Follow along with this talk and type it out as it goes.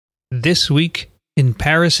This Week in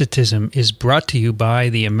Parasitism is brought to you by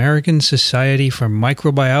the American Society for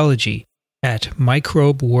Microbiology at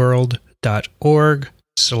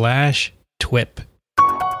microbeworld.org/TWiP.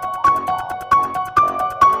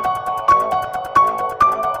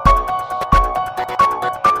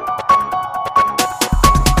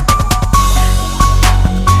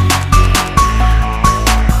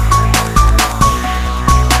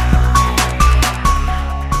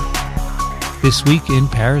 This Week in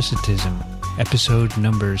Parasitism, episode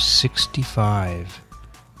number 65,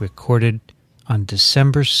 recorded on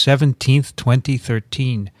December 17th,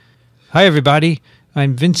 2013. Hi, everybody.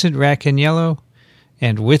 I'm Vincent Racaniello,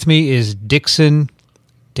 and with me is Dickson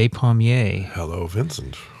Despommier. Hello,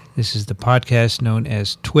 Vincent. This is the podcast known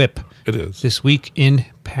as TWiP. It is. This Week in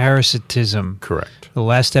Parasitism. Correct. The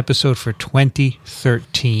last episode for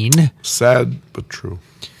 2013. Sad, but true.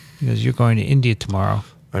 Because you're going to India tomorrow.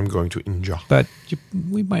 I'm going to India. But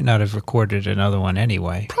we might not have recorded another one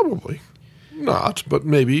anyway. Probably not, but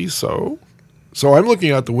maybe so. So I'm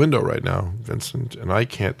looking out the window right now, Vincent, and I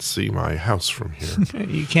can't see my house from here.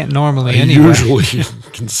 You can't normally I anyway. usually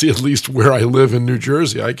can see at least where I live in New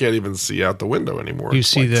Jersey. I can't even see out the window anymore. You it's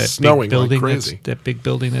see like that snowing big building, like crazy. that big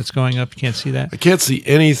building that's going up? You can't see that? I can't see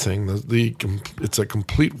anything. It's a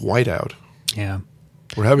complete whiteout. Yeah.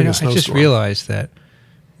 We're having a I snowstorm. just realized that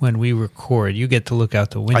when we record, you get to look out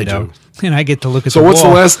the window. I do. And I get to look at So the what's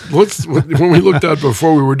wall. when we looked out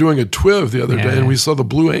before, we were doing a TWiP the other day, and we saw the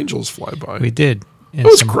Blue Angels fly by. We did. And It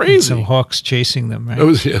was crazy. Some hawks chasing them, right?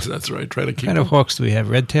 Yes, that's right. Trying to keep What kind of hawks do we have?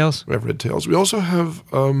 Red tails? We have red tails. We also have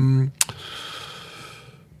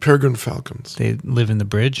peregrine falcons. They live in the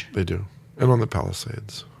bridge? They do. And on the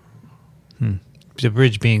Palisades. The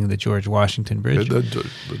bridge being the George Washington Bridge. The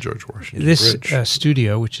George Washington This Bridge.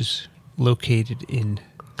 Studio, which is located in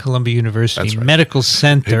Columbia University That's right. Medical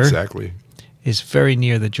Center, Exactly. is very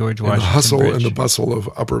near the George And the Washington hustle Bridge. and the bustle of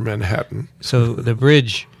Upper Manhattan. So the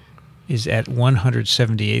bridge is at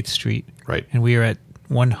 178th Street. Right. And we are at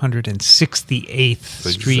 168th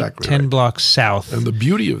Street, exactly 10 right. blocks south, And the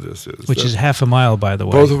beauty of this is which that is half a mile, by the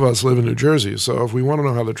way. both of us live in New Jersey, so if we want to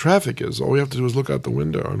know how the traffic is, all we have to do is look out the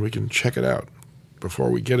window and we can check it out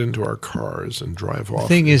before we get into our cars and drive off. The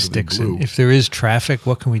thing is, into the Dixon, blue. if there is traffic,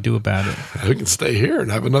 what can we do about it? We can stay here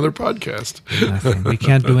and have another podcast. Nothing. We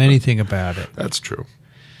can't do anything about it. That's true.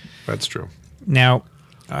 That's true. Now,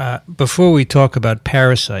 before we talk about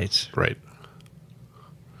parasites, Right.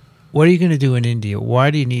 what are you going to do in India?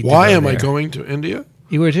 Why do you need Why to go am I there? going to India?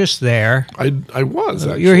 You were just there. I was,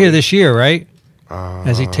 actually. You're here this year, right?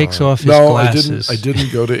 As he takes off his no, glasses. I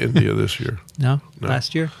didn't go to India this year. No? No.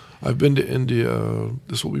 Last year? I've been to India.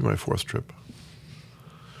 This will be my fourth trip.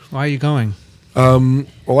 Why are you going? Well,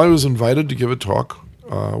 I was invited to give a talk,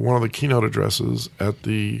 one of the keynote addresses at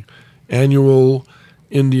the annual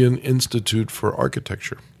Indian Institute for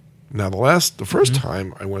Architecture. Now, the first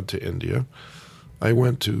time I went to India, I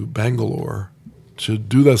went to Bangalore to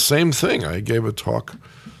do the same thing. I gave a talk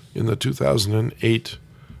in the 2008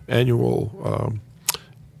 annual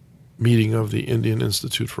meeting of the Indian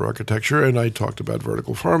Institute for Architecture, and I talked about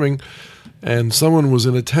vertical farming. And someone was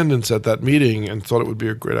in attendance at that meeting and thought it would be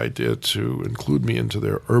a great idea to include me into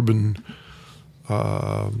their urban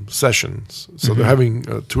sessions. So they're having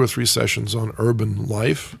 2 or 3 sessions on urban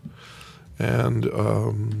life, and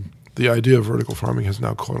the idea of vertical farming has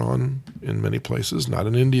now caught on in many places. Not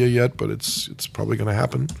in India yet, but it's probably going to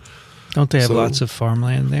happen. Don't they have So- lots of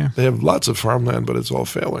farmland there? They have lots of farmland, but it's all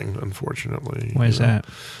failing, unfortunately. Why is that?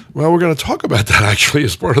 Well, we're going to talk about that actually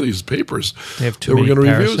as part of these papers. They have too that we're many gonna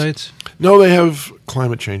review. parasites? No, they have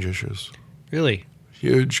climate change issues. Really?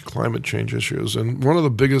 Huge climate change issues. And one of the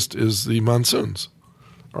biggest is the monsoons.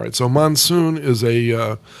 All right, so monsoon is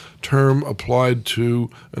a term applied to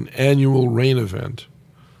an annual rain event.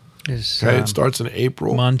 Okay, it starts in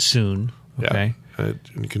April. Monsoon. Okay. Yeah, and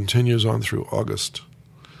it continues on through August.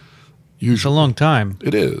 It's a Usually. long time.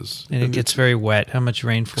 It is. And it gets very wet. How much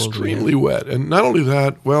rainfall do we have? Extremely wet. And not only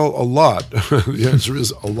that, well, a lot. The answer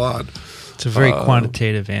is a lot. It's a very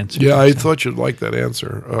quantitative answer. Yeah, I Dixon. thought you'd like that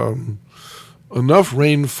answer. Enough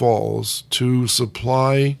rain falls to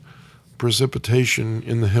supply precipitation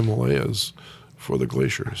in the Himalayas for the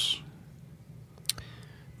glaciers.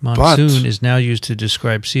 Monsoon is now used to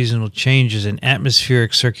describe seasonal changes in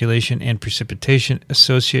atmospheric circulation and precipitation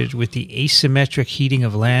associated with the asymmetric heating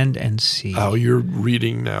of land and sea. Oh, you're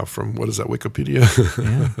reading now from, what is that, Wikipedia?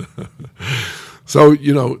 Yeah. So,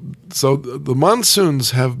 so the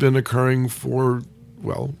monsoons have been occurring for,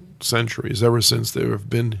 well, centuries, ever since there have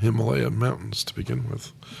been Himalaya mountains to begin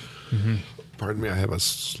with. Mm-hmm. Pardon me, I have a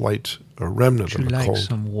slight remnant Would you of a like cold.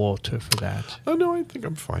 some water for that? Oh, no, I think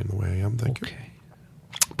I'm fine the way I am, thank you. Okay.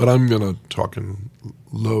 But I'm going to talk in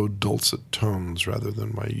low, dulcet tones rather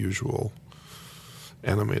than my usual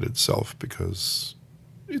animated self because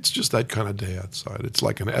it's just that kind of day outside. It's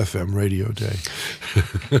like an FM radio day.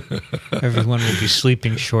 Everyone will be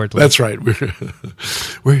sleeping shortly. That's right.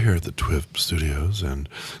 We're here at the TWiP studios, and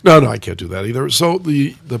no, I can't do that either. So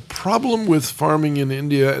the problem with farming in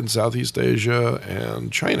India and Southeast Asia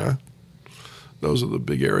and China, those are the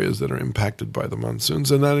big areas that are impacted by the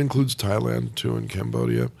monsoons, and that includes Thailand too, and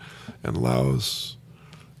Cambodia, and Laos,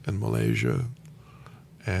 and Malaysia,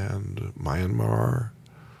 and Myanmar,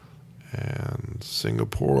 and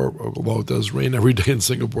Singapore, although it does rain every day in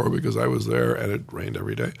Singapore because I was there and it rained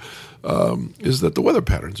every day, is that the weather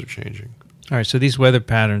patterns are changing. All right, so these weather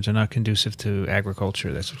patterns are not conducive to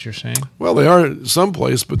agriculture. That's what you're saying? Well, they are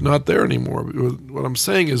someplace, but not there anymore. What I'm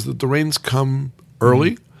saying is that the rains come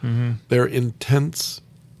early, they're intense,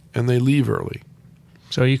 and they leave early.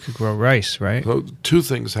 So you could grow rice, right? So two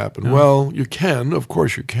things happen. No. Well, you can. Of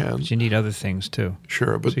course you can. But you need other things, too.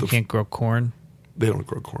 Sure. But so you can't grow corn? They don't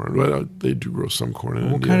grow corn. Well, they do grow some corn in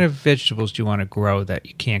India. What kind of vegetables do you want to grow that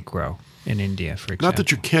you can't grow in India, for example? Not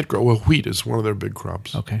that you can't grow. Well, wheat is one of their big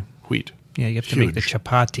crops. Okay. Wheat. Yeah, you have to make the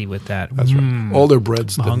chapati with that. That's right. All their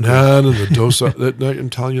breads, the naan and the dosa. I'm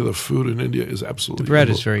telling you, the food in India is absolutely The bread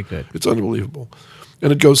is very good. It's unbelievable.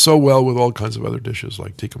 And it goes so well with all kinds of other dishes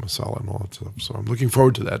like tikka masala and all that stuff. So I'm looking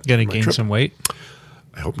forward to that. Going to gain some weight?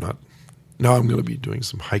 I hope not. No, I'm going to be doing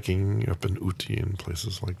some hiking up in Uti and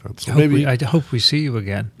places like that. So I hope we see you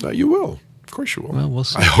again. You will. Of course you will. Well, we'll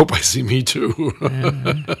see. I hope I see me too.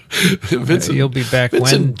 Vincent, you'll be back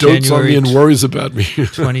Vincent when? dotes January on me and worries about me.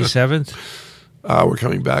 27th? We're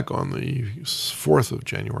coming back on the 4th of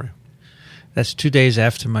January. That's 2 days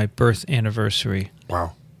after my birth anniversary.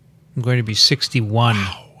 Wow. I'm going to be 61.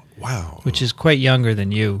 Wow. Which is quite younger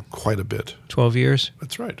than you. Quite a bit. 12 years?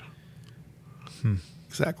 That's right.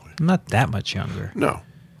 Exactly. I'm not that much younger. No.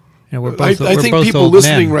 You know, I think both people old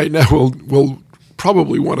listening men. right now will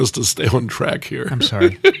probably want us to stay on track here. I'm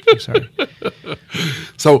sorry.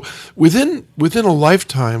 So within a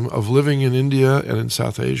lifetime of living in India and in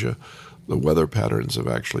South Asia, the weather patterns have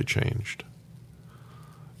actually changed.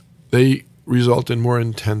 They result in more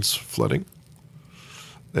intense flooding.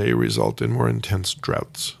 They result in more intense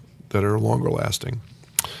droughts that are longer lasting.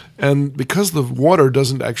 And because the water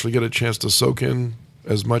doesn't actually get a chance to soak in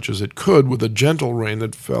as much as it could with a gentle rain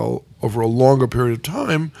that fell over a longer period of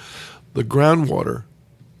time, the groundwater,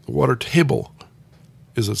 the water table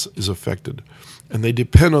is affected. And they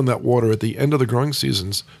depend on that water at the end of the growing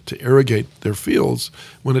seasons to irrigate their fields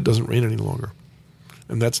when it doesn't rain any longer.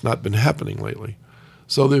 And that's not been happening lately.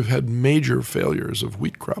 So they've had major failures of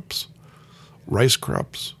wheat crops, rice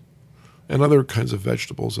crops, and other kinds of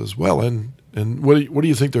vegetables as well. And what do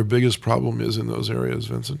you think their biggest problem is in those areas,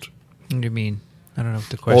 Vincent? What do you mean? I don't know if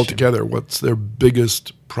the question. Altogether, what's their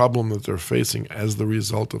biggest problem that they're facing as the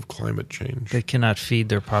result of climate change? They cannot feed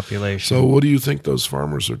their population. So what do you think those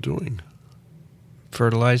farmers are doing?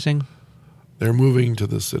 Fertilizing? They're moving to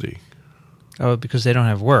the city. Oh, because they don't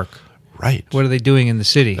have work. Right. What are they doing in the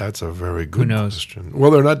city? That's a very good question.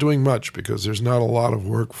 Well, they're not doing much because there's not a lot of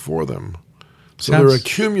work for them. So they're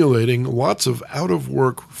accumulating lots of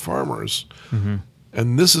out-of-work farmers. Mm-hmm.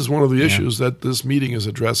 And this is one of the issues that this meeting is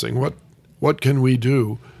addressing. What can we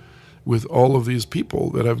do with all of these people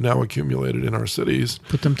that have now accumulated in our cities?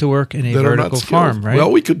 Put them to work in a vertical farm, right?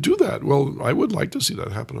 Well, we could do that. Well, I would like to see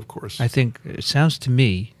that happen, of course. I think it sounds to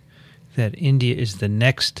me that India is the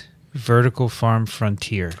next vertical farm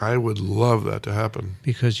frontier. I would love that to happen.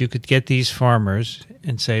 Because you could get these farmers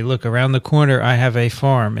and say, look, around the corner I have a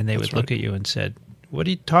farm, and they would look at you and said, what are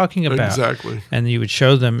you talking about? Exactly. And you would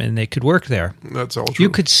show them, and they could work there. That's all true. You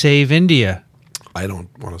could save India. I don't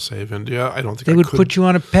want to save India. I don't think they would put you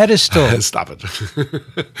on a pedestal. Stop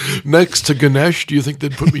it. Next to Ganesh, do you think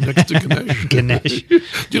they'd put me next to Ganesh? Ganesh.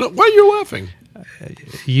 Why are you laughing?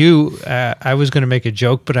 I was going to make a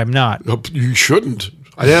joke, but I'm not. You shouldn't.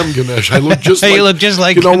 I am Ganesh. I look just like... You look just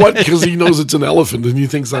like You know what? Because he knows it's an elephant and he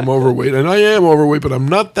thinks I'm overweight. And I am overweight, but I'm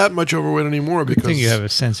not that much overweight anymore because... I think you have a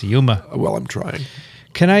sense of humor. Well, I'm trying.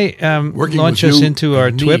 Can I launch us into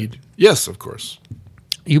our TWiP? Yes, of course.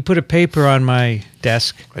 You put a paper on my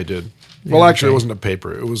desk. I did. Well, actually, it wasn't a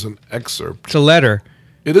paper. It was an excerpt. It's a letter.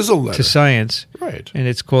 It is a letter. To science. Right. And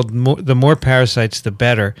it's called The More Parasites, the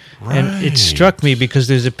Better. Right. And it struck me because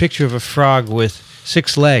there's a picture of a frog with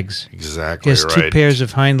 6 legs. Exactly right. He has 2 pairs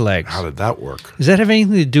of hind legs. How did that work? Does that have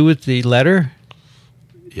anything to do with the letter?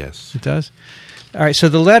 Yes. It does? All right, so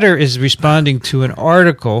the letter is responding to an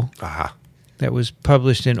article that was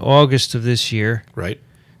published in August of this year. Right.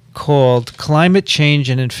 Called Climate Change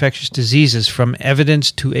and Infectious Diseases from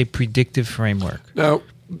Evidence to a Predictive Framework. Now,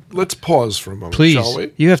 let's pause for a moment, Please, shall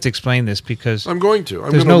we? you have to explain this because I'm going to.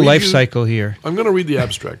 there's no life cycle here. I'm going to read the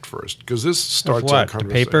abstract first because this starts Of what? our The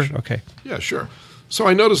conversation. paper? Okay. Yeah, sure. So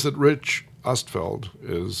I noticed that Rich Ostfeld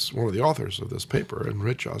is one of the authors of this paper, and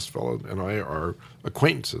Rich Ostfeld and I are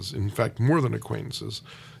acquaintances, in fact, more than acquaintances.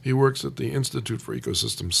 He works at the Institute for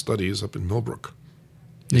Ecosystem Studies up in Millbrook.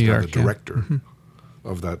 New He's now York, the director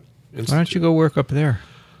of that institute. Why don't you go work up there?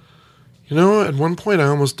 You know, at one point I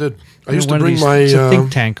almost did. I used to bring it's my... a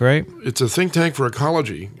think tank, right? It's a think tank for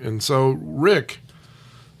ecology. And so Rick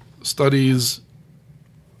studies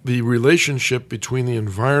the relationship between the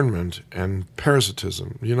environment and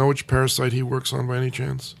parasitism. You know which parasite he works on by any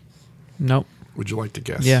chance? Nope. Would you like to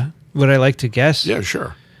guess? Yeah. Would I like to guess? Yeah,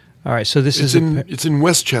 sure. All right. So this It's is it's in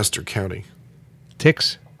Westchester County.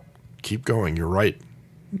 ticks. Keep going. You're right.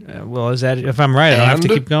 Well, is that if I'm right? I don't have to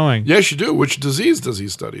And- keep going. Yes, you do. Which disease does he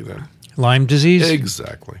study then? Lyme disease.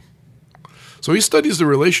 Exactly. So he studies the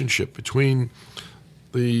relationship between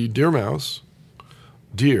the deer mouse,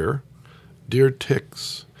 deer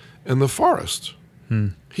ticks, and the forest.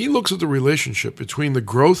 He looks at the relationship between the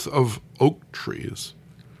growth of oak trees,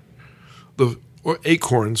 or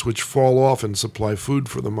acorns which fall off and supply food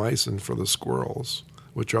for the mice and for the squirrels,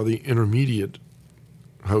 which are the intermediate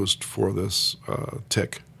host for this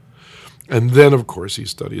tick. And then, of course, he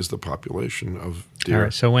studies the population of deer. All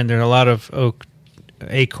right. So when there are a lot of oak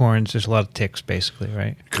acorns, there's a lot of ticks, basically,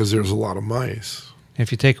 right? Because there's a lot of mice.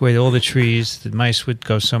 If you take away all the trees, the mice would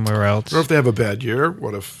go somewhere else. Or if they have a bad year,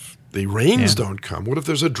 what if the rains Yeah. don't come? What if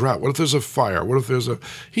there's a drought? What if there's a fire? What if there's a...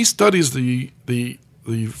 He studies the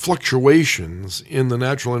fluctuations in the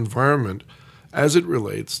natural environment as it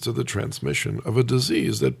relates to the transmission of a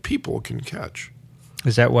disease that people can catch.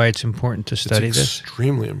 Is that why it's important to study It's this?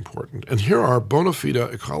 extremely important. And here are bona fide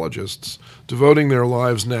ecologists devoting their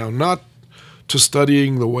lives now not to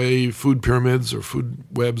studying the way food pyramids or food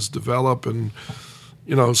webs develop and,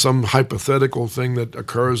 you know, some hypothetical thing that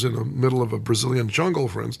occurs in the middle of a Brazilian jungle,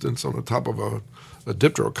 for instance, on the top of a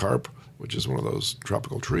dipterocarp, which is one of those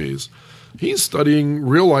tropical trees. He's studying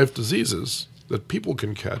real-life diseases that people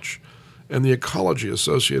can catch and the ecology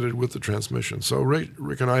associated with the transmission. So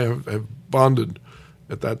Rick and I have bonded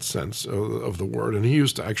at that sense of the word. And he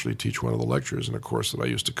used to actually teach one of the lectures in a course that I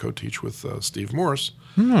used to co-teach with Steve Morse.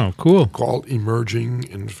 Oh, cool. Called Emerging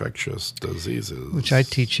Infectious Diseases. Which I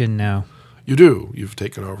teach in now. You do. You've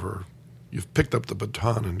taken over. You've picked up the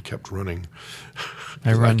baton and kept running.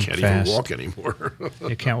 I run can't fast. even walk anymore.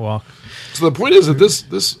 You can't walk. So the point is that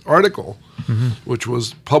this article, which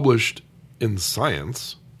was published in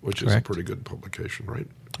Science, which is Correct. a pretty good publication, right?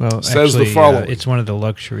 Well, says actually, the following. it's one of the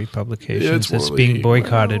luxury publications Yeah, it's one that's of being the-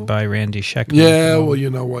 boycotted well, by Randy Scheckman. Yeah, well, you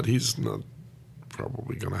know what? He's not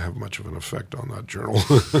probably going to have much of an effect on that journal.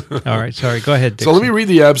 All right, sorry. Go ahead, So Dickson. let me read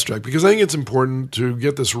the abstract because I think it's important to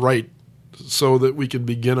get this right so that we can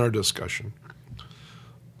begin our discussion.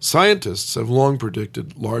 Scientists have long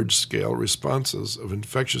predicted large-scale responses of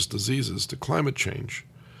infectious diseases to climate change,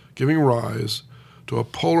 giving rise to a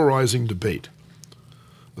polarizing debate,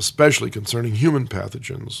 especially concerning human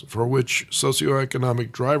pathogens, for which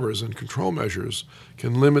socioeconomic drivers and control measures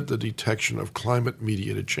can limit the detection of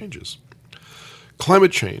climate-mediated changes.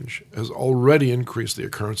 Climate change has already increased the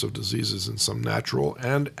occurrence of diseases in some natural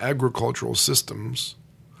and agricultural systems,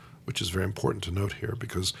 which is very important to note here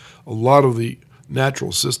because a lot of the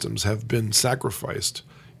natural systems have been sacrificed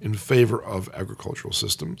in favor of agricultural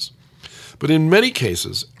systems. But in many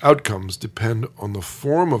cases, outcomes depend on the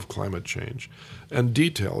form of climate change and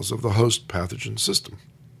details of the host pathogen system.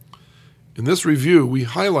 In this review, we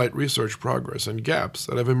highlight research progress and gaps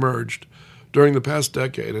that have emerged during the past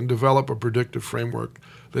decade and develop a predictive framework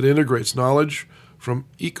that integrates knowledge from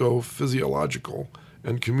ecophysiological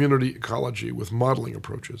and community ecology with modeling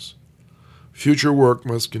approaches. Future work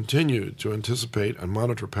must continue to anticipate and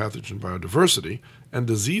monitor pathogen biodiversity and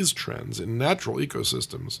disease trends in natural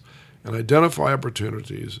ecosystems and identify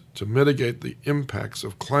opportunities to mitigate the impacts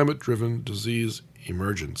of climate-driven disease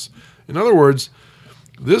emergence. In other words,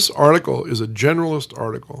 this article is a generalist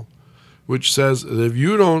article which says that if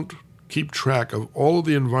you don't keep track of all of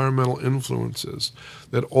the environmental influences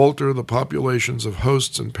that alter the populations of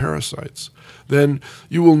hosts and parasites, then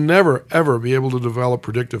you will never, ever be able to develop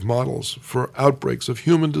predictive models for outbreaks of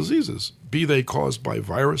human diseases, be they caused by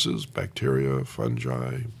viruses, bacteria,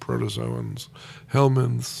 fungi, protozoans,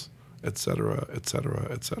 helminths, etc., etc.,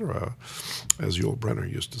 etc., as Yul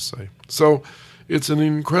Brynner used to say. So it's an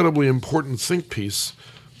incredibly important think piece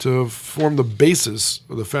to form the basis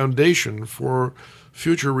or the foundation for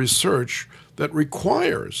future research that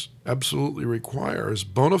absolutely requires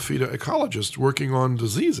bona fide ecologists working on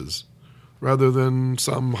diseases rather than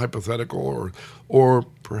some hypothetical or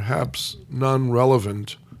perhaps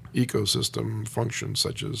non-relevant ecosystem functions,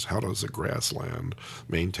 such as how does a grassland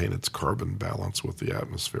maintain its carbon balance with the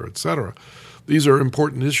atmosphere, etc. These are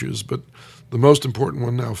important issues, but the most important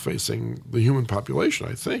one now facing the human population,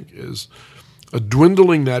 I think, is a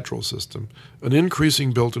dwindling natural system, an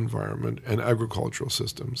increasing built environment, and agricultural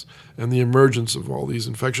systems, and the emergence of all these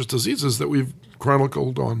infectious diseases that we've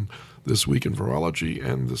chronicled on This Week in Virology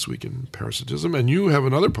and This Week in Parasitism. And you have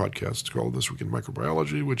another podcast called This Week in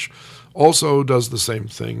Microbiology, which also does the same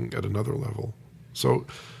thing at another level. So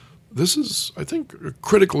this is, I think, a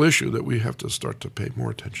critical issue that we have to start to pay more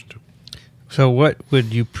attention to. So what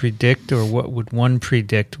would you predict, or what would one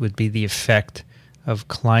predict would be the effect of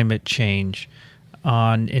climate change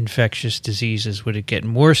on infectious diseases? Would it get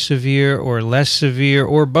more severe or less severe,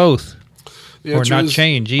 or both? Or not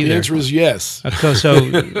change either? The answer is yes. So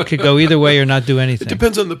it could go either way or not do anything. It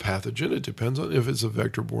depends on the pathogen. It depends on if it's a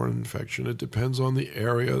vector-borne infection. It depends on the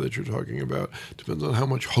area that you're talking about. It depends on how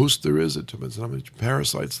much host there is. It depends on how many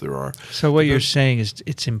parasites there are. So what you're saying is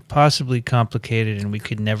it's impossibly complicated and we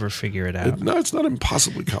could never figure it out. No, it's not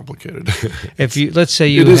impossibly complicated. Let's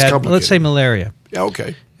say malaria. Yeah,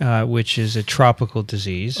 okay. Which is a tropical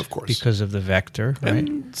disease, of course, because of the vector, right?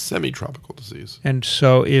 And semi-tropical disease. And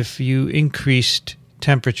so if you increased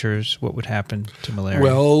temperatures, what would happen to malaria?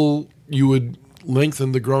 Well, you would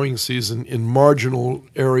lengthen the growing season in marginal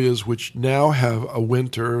areas which now have a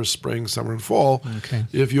winter, spring, summer, and fall. Okay.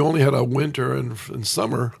 If you only had a winter and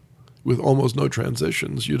summer with almost no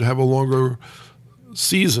transitions, you'd have a longer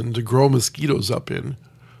season to grow mosquitoes up in.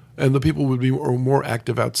 And the people would be more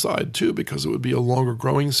active outside, too, because it would be a longer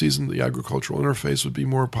growing season. The agricultural interface would be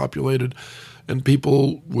more populated, and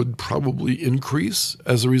people would probably increase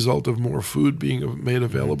as a result of more food being made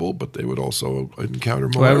available, but they would also encounter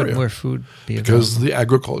malaria. Why would more food be available? Because the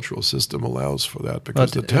agricultural system allows for that,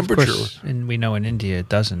 because the temperature... Of course, and we know in India it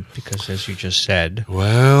doesn't, because as you just said...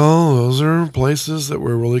 Well, those are places that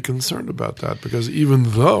we're really concerned about that, because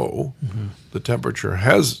even though the temperature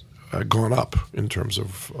has... gone up in terms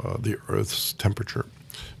of the Earth's temperature.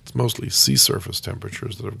 It's mostly sea surface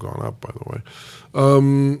temperatures that have gone up, by the way.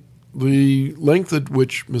 The length at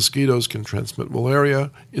which mosquitoes can transmit malaria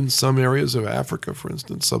in some areas of Africa, for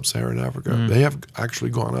instance, sub-Saharan Africa, they have actually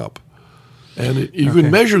gone up. And you can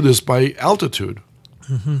measure this by altitude,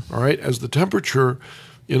 all right? As the temperature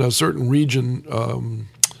in a certain region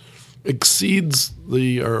exceeds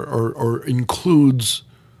or includes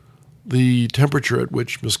the temperature at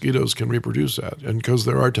which mosquitoes can reproduce at. And because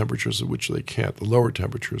there are temperatures at which they can't. The lower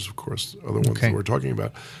temperatures, of course, are the ones that we're talking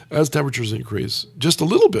about. As temperatures increase just a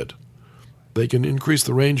little bit, they can increase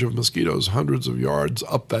the range of mosquitoes hundreds of yards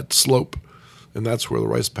up that slope. And that's where the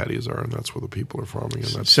rice paddies are, and that's where the people are farming.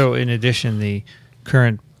 And that's so in addition, the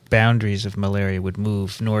current boundaries of malaria would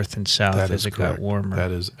move north and south as it got warmer.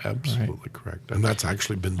 That is absolutely correct. And that's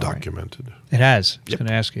actually been documented. It has. I was going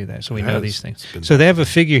to ask you that. So we know these things. So they have a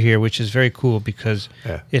figure here which is very cool because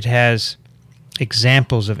it has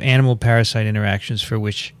examples of animal parasite interactions for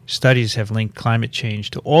which studies have linked climate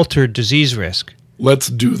change to altered disease risk. Let's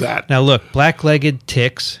do that. Now look, black-legged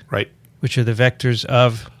ticks, right, which are the vectors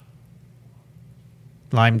of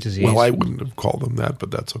Lyme disease. Well, I wouldn't have called them that,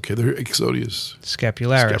 but that's okay. They're Ixodes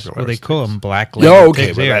scapularis. Well, they call them black-legged ticks.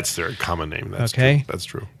 Okay, but that's their common name. That's true. That's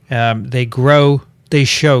true. They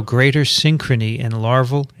show greater synchrony in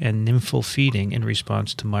larval and nymphal feeding in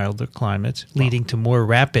response to milder climates, leading to more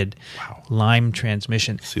rapid Lyme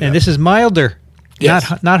transmission. And this is milder,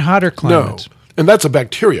 not hotter climates. No, and that's a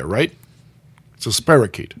bacteria, right? It's a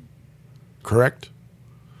spirochete, correct?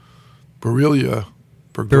 Borrelia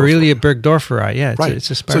burgdorferi,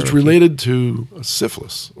 it's a spirochete. So it's related to a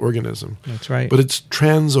syphilis organism. That's right. But it's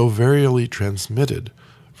transovarially transmitted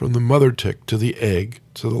from the mother tick to the egg,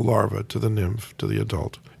 to the larva, to the nymph, to the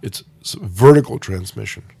adult. It's vertical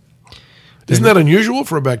transmission. Isn't that unusual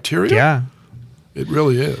for a bacteria? Yeah. It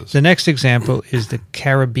really is. The next example is the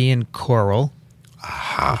Caribbean coral,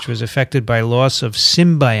 which was affected by loss of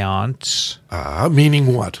symbionts.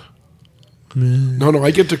 Meaning what? No,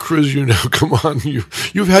 I get to cruise you now. Come on.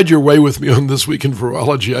 You've had your way with me on This Week in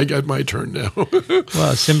Virology. I got my turn now. Well,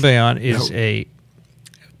 a symbiont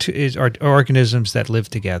is organisms that live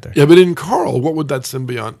together. Yeah, but in coral, what would that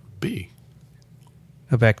symbiont be?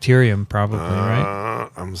 A bacterium, probably, right?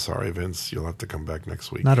 I'm sorry, Vince. You'll have to come back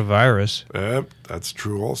next week. Not a virus. That's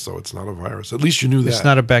true also. It's not a virus. At least you knew that. It's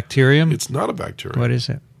not a bacterium? It's not a bacterium. What is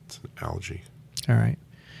it? It's an algae. All right.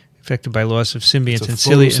 Affected by loss of symbionts and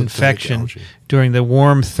cilia infection algae during the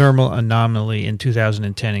warm thermal anomaly in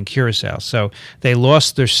 2010 in Curacao. So they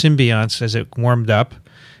lost their symbionts as it warmed up,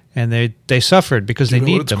 and they suffered because they need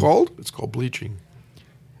them. What it's called? It's called bleaching.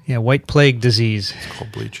 Yeah, white plague disease. It's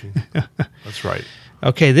called bleaching. That's right.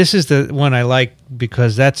 Okay, this is the one I like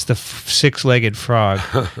because that's the six-legged frog.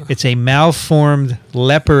 It's a malformed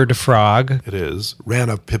leopard frog. It is.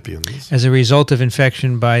 Ranapipians. As a result of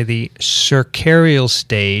infection by the cercarial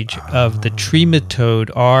stage of the trematode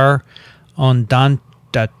R.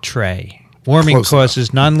 ondontatrae. Warming Close causes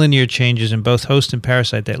nonlinear changes in both host and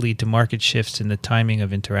parasite that lead to marked shifts in the timing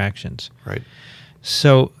of interactions. Right.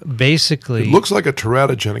 So basically... It looks like a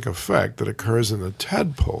teratogenic effect that occurs in the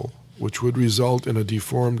tadpole, which would result in a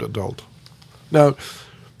deformed adult. Now...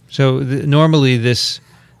 So normally this...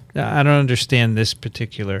 I don't understand this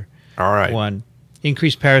particular one.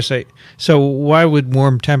 Increased parasite. So why would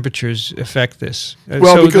warm temperatures affect this?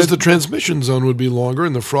 Well, so because the transmission zone would be longer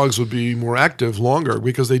and the frogs would be more active longer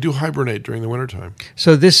because they do hibernate during the wintertime.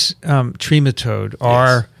 So this trematode,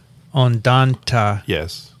 R. ondontatrae,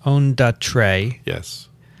 Yes. Yes.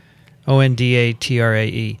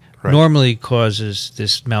 Ondatrae, normally causes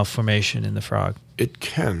this malformation in the frog. It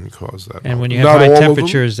can cause that. And when you have high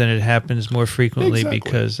temperatures, then it happens more frequently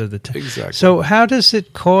because of the Exactly. So how does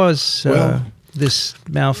it cause this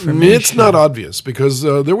malformation? It's not obvious because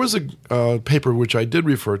there was a paper which I did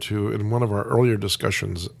refer to in one of our earlier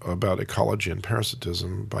discussions about ecology and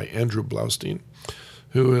parasitism by Andrew Blaustein,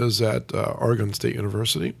 who is at Oregon State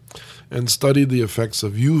University and studied the effects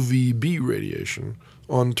of UVB radiation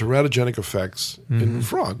on teratogenic effects in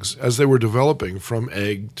frogs as they were developing from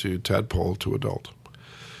egg to tadpole to adult.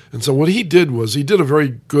 And so what he did was he did a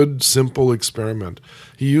very good, simple experiment.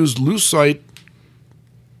 He used lucite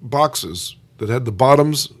boxes that had the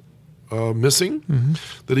bottoms missing,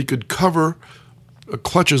 that he could cover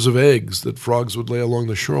clutches of eggs that frogs would lay along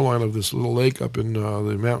the shoreline of this little lake up in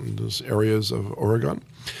the mountainous areas of Oregon.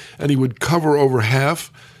 And he would cover over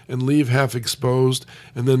half and leave half exposed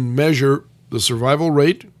and then measure the survival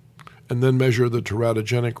rate and then measure the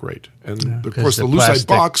teratogenic rate. And, of course, the lucite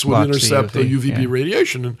box would intercept the UVB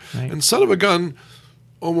radiation. And son of a gun,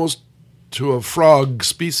 almost to a frog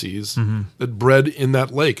species that bred in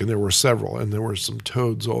that lake, and there were several, and there were some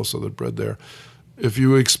toads also that bred there. If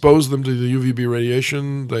you exposed them to the UVB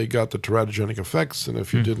radiation, they got the teratogenic effects, and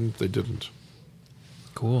if you didn't, they didn't.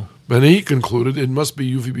 Cool. But he concluded it must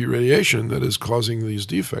be UVB radiation that is causing these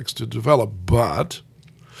defects to develop. But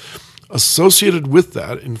associated with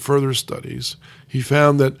that in further studies, he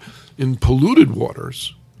found that in polluted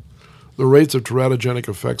waters, the rates of teratogenic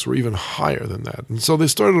effects were even higher than that. And so they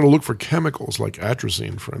started to look for chemicals like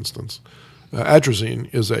atrazine, for instance.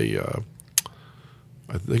 Atrazine is I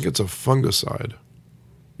think it's a fungicide.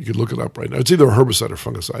 You could look it up right now. It's either a herbicide or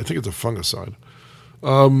fungicide. I think it's a fungicide.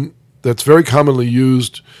 That's very commonly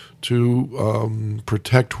used to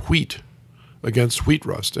protect wheat against wheat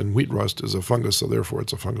rust. And wheat rust is a fungus, so therefore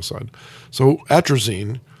it's a fungicide. So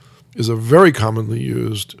atrazine is a very commonly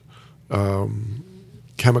used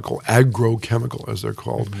chemical, agrochemical, as they're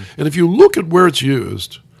called. And if you look at where it's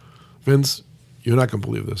used, Vince, you're not going to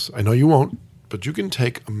believe this. I know you won't, but you can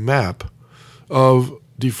take a map of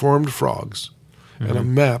deformed frogs and a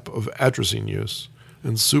map of atrazine use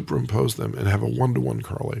and superimpose them and have a 1-to-1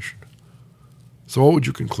 correlation. So what would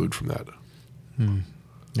you conclude from that?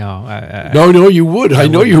 No, you would. I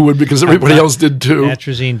know you would because everybody else did too.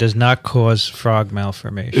 Atrazine does not cause frog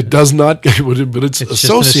malformation. It does not, but it's associated.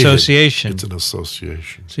 Just an association. It's an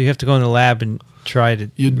association. So you have to go in the lab and try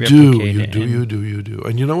to You do.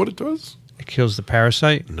 And you know what it does? It kills the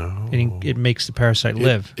parasite? No. It makes the parasite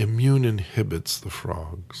live. Immune inhibits the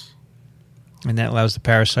frogs. And that allows the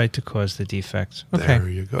parasite to cause the defects. Okay. There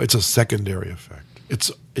you go. It's a secondary effect.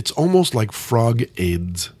 It's almost like frog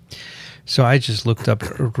AIDS. So I just looked up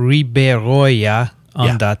Riberoia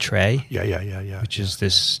ondatrae, which is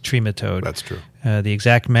this trematode. That's true. The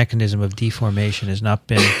exact mechanism of deformation has not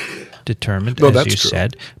been determined, as you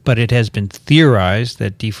said, but it has been theorized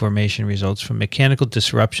that deformation results from mechanical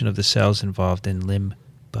disruption of the cells involved in limb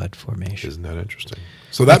bud formation. Isn't that interesting?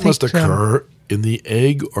 So that must occur in the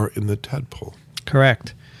egg or in the tadpole.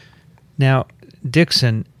 Correct. Now,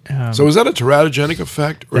 Dickson... so is that a teratogenic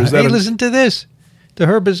effect? Or is that listen to this. The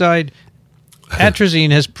herbicide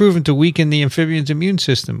atrazine has proven to weaken the amphibian's immune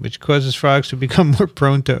system, which causes frogs to become more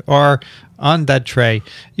prone to R. ondatrae.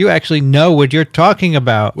 You actually know what you're talking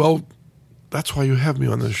about. Well, that's why you have me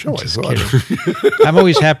on this show, I thought. I'm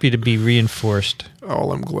always happy to be reinforced.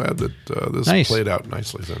 Oh, I'm glad that this played out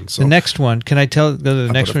nicely then. So, the next one, can I go to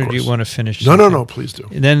the next one, or do you want to finish? No, please do.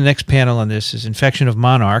 And then the next panel on this is infection of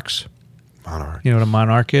monarchs. Monarch. You know what a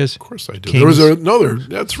monarch is? Of course I do.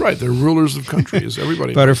 That's right. They're rulers of countries.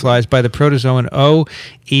 Everybody Butterflies by the protozoan O.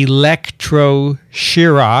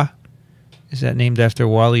 electroschira. Is that named after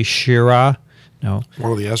Wally Schirra, No.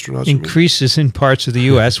 One of the astronauts? you mean? Increases in parts of the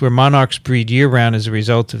U.S. where monarchs breed year-round as a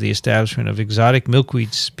result of the establishment of exotic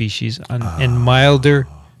milkweed species in milder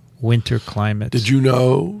winter climates. Did you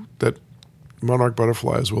know that monarch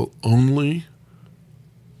butterflies will only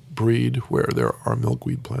breed where there are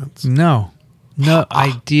milkweed plants? No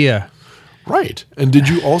idea. Right. And did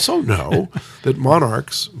you also know that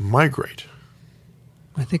monarchs migrate?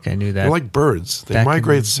 I think I knew that. They're like birds. They Back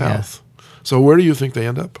migrate in- south. So where do you think they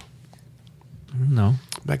end up? No.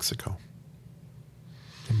 Mexico.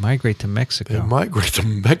 They migrate to Mexico. They migrate to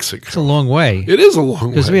Mexico. It's a long way. It is a long way.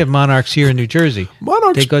 Because we have monarchs here in New Jersey.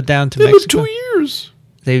 Monarchs, They go down to they Mexico. live 2 years.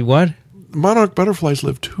 They what? Monarch butterflies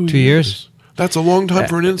live 2 years. 2 years? That's a long time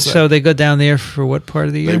for an insect. So they go down there for what part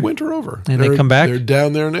of the year? They winter over. And they come back? They're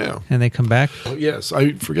down there now. And they come back? Oh, yes.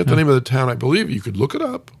 I forget the name of the town. I believe you could look it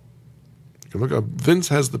up. You can look up. Vince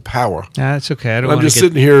has the power. That's okay. I don't I'm want to just get...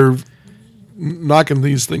 sitting here knocking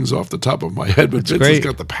these things off the top of my head, but Vince has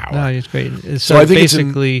got the power. No, it's great. So So I think it's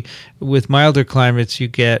basically, with milder climates, you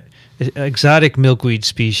get exotic milkweed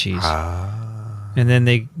species. And then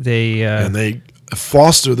they And they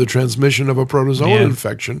foster the transmission of a protozoan Yeah.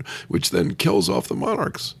 infection, which then kills off the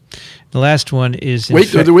monarchs. the last one is...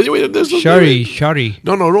 Wait, there's no... Shari.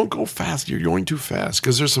 No, don't go fast. You're going too fast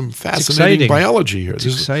because there's some fascinating exciting. biology here. It's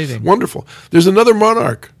This is exciting. Wonderful. There's another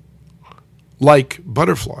monarch-like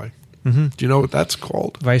butterfly. Mm-hmm. Do you know what that's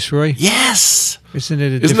called? Viceroy? Yes. Isn't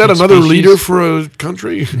it a Isn't that different another species? leader for a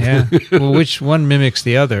country? Yeah. Well, which one mimics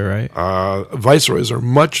the other, right? Viceroys are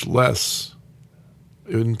much less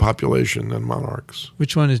in population than monarchs.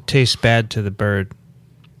 Which one tastes bad to the bird?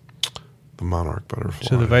 The monarch butterfly.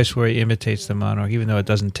 So the viceroy imitates the monarch, even though it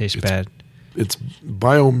doesn't taste bad. It's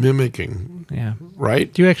biomimicking, Yeah.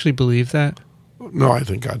 right? Do you actually believe that? No, I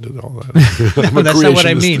think God did all that. No, that's not what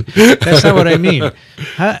I mean. That's not what I mean.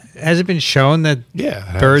 Has it been shown that Yeah, it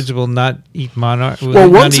has. birds will not eat monarch? Well,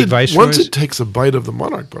 once eat it viceroys? takes a bite of the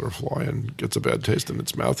monarch butterfly and gets a bad taste in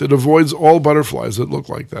its mouth, it avoids all butterflies that look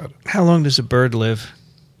like that. How long does a bird live?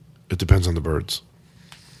 It depends on the birds.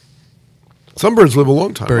 Some birds live a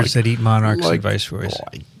long time. Birds that eat monarchs and viceroys.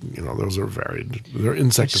 Those are varied. They're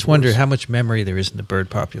insectivores. I just wonder how much memory there is in the bird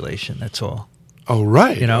population. That's all. Oh,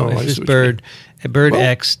 right. You know, I if see this what you mean. bird Well,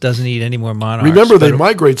 X doesn't eat any more monarchs. Remember, they but-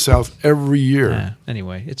 migrate south every year.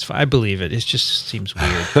 Anyway, I believe it. It just seems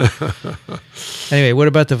weird. Anyway, what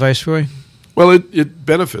about the viceroy? Well, it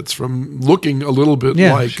benefits from looking a little bit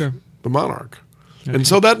like sure. the monarch. And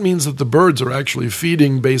so that means that the birds are actually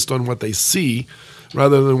feeding based on what they see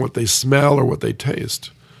rather than what they smell or what they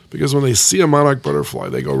taste. Because when they see a monarch butterfly,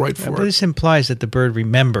 they go right for But it. this implies that the bird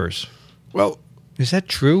remembers. Well, Is that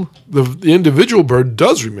true? the individual bird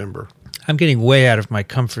does remember. I'm getting way out of my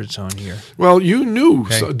comfort zone here. Well, you knew.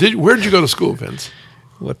 Okay. So where did you go to school, Vince?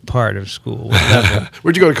 What part of school? What level?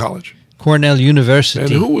 Where'd you go to college? Cornell University.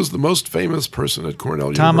 And who was the most famous person at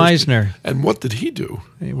Cornell Tom University? Eisner. And what did he do?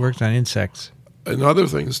 He worked on insects. And other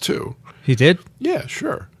things, too. He did? Yeah,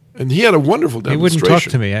 sure. And he had a wonderful He demonstration. wouldn't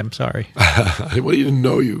talk to me. I'm sorry. Well, he didn't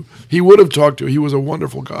know you. He would have talked to you. He was a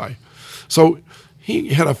wonderful guy. So he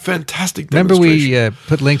had a fantastic Remember demonstration. we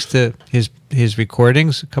put links to his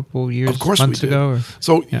recordings a couple years, Of course months we did. ago? Or?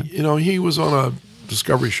 So, Yeah. he was on a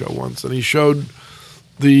Discovery show once, and he showed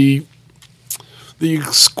the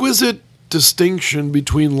exquisite distinction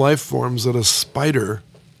between life forms that a spider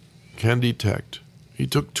can detect. He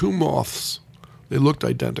took two moths. They looked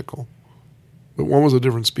identical, but one was a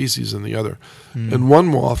different species than the other. And one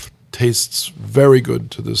moth tastes very good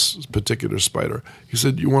to this particular spider. He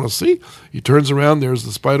said, "You want to see?" He turns around, there's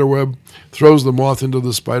the spider web, throws the moth into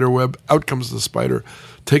the spider web, out comes the spider,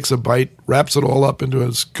 takes a bite, wraps it all up into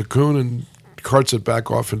his cocoon, and carts it back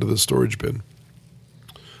off into the storage bin.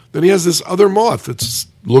 Then he has this other moth that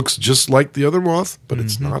looks just like the other moth, but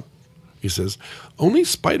it's not. He says, "Only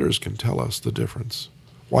spiders can tell us the difference."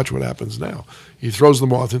 Watch what happens now. He throws the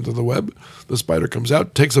moth into the web. The spider comes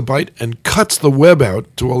out, takes a bite, and cuts the web out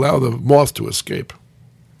to allow the moth to escape.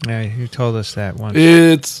 Yeah, you told us that once.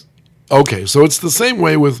 It's okay. So it's the same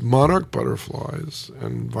way with monarch butterflies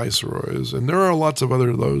and viceroys, and there are lots of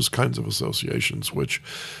other those kinds of associations, which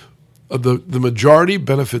the majority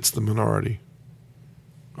benefits the minority.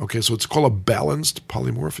 Okay, so it's called a balanced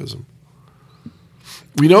polymorphism.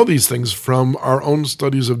 We know these things from our own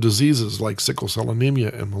studies of diseases like sickle cell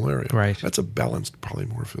anemia and malaria. Right. That's a balanced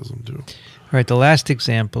polymorphism, too. All right, the last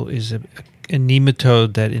example is a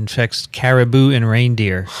nematode that infects caribou and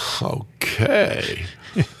reindeer. Okay.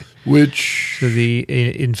 Which So the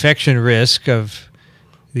infection risk of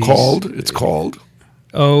these it's called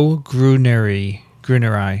O. gruneri.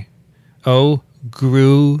 O.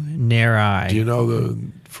 gruneri. Do you know the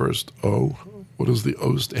first O? What does the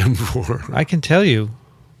O stand for? I can tell you.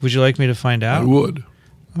 Would you like me to find out? I would.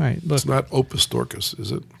 All right, look. It's not Opisthochus,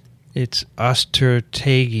 is it? It's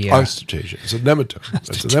Ostertagia. Ostertagia. It's a nematode.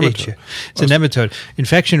 It's a nematode. It's a nematode.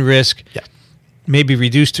 Infection risk may be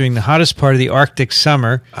reduced during the hottest part of the Arctic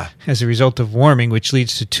summer as a result of warming, which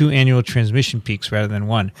leads to 2 annual transmission peaks rather than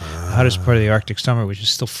 1. The hottest part of the Arctic summer, which is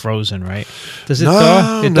still frozen, right? Does it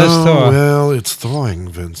thaw? It does thaw. Well, it's thawing,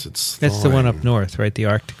 Vince. It's thawing. That's the one up north, right? The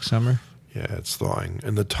Arctic summer. Yeah, it's thawing.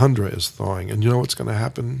 And the tundra is thawing. And you know what's going to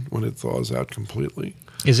happen when it thaws out completely?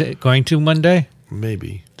 Is it going to one day?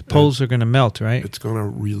 Maybe. The poles are going to melt, right? It's going to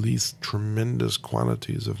release tremendous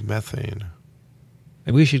quantities of methane.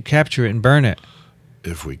 And we should capture it and burn it.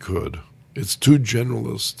 If we could. It's too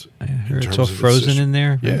generalist. I heard it's all frozen in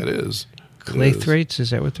there. Yeah, it is. Clathrates,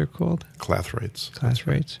 is that what they're called? Clathrates.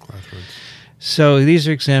 Clathrates. Clathrates. So these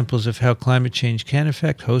are examples of how climate change can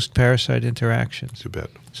affect host-parasite interactions. You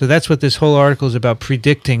bet. So that's what this whole article is about,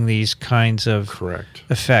 predicting these kinds of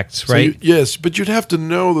effects, right? So yes, but you'd have to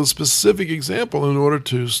know the specific example in order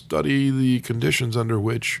to study the conditions under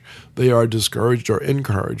which they are discouraged or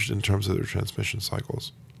encouraged in terms of their transmission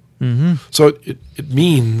cycles. Mm-hmm. So it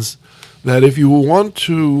means that if you want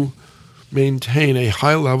to maintain a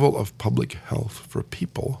high level of public health for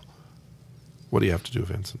people, what do you have to do,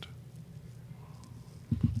 Vincent?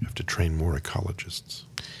 You have to train more ecologists.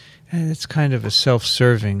 And it's kind of a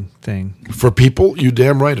self-serving thing. For people? You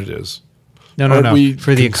damn right it is. No.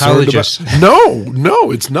 For the ecologists.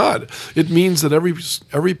 No, it's not. It means that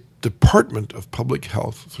every department of public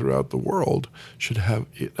health throughout the world should have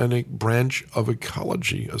a branch of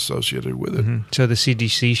ecology associated with it. Mm-hmm. So the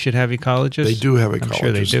CDC should have ecologists? They do have ecologists. I'm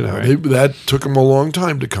sure they do, now. right? That took them a long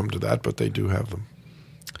time to come to that, but they do have them.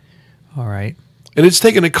 All right. And it's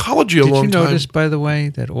taken ecology a long time. Did you notice, by the way,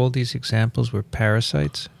 that all these examples were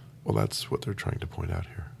parasites? Well, that's what they're trying to point out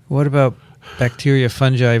here. What about bacteria,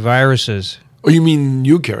 fungi, viruses? Oh, you mean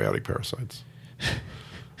eukaryotic parasites?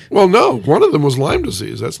 Well, no. One of them was Lyme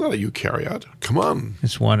disease. That's not a eukaryote. Come on.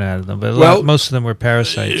 It's one out of them, but most of them were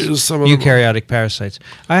parasites. Some of eukaryotic parasites.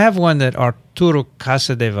 I have one that Arturo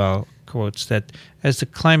Casadeval quotes, that as the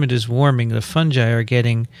climate is warming, the fungi are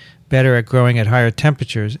getting better at growing at higher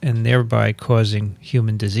temperatures and thereby causing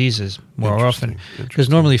human diseases more often. Because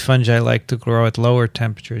normally fungi like to grow at lower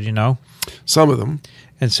temperatures, you know? Some of them.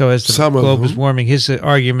 And so as the globe is warming, his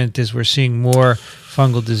argument is we're seeing more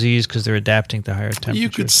fungal disease because they're adapting to higher temperatures. You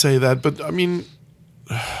could say that, but I mean,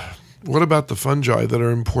 what about the fungi that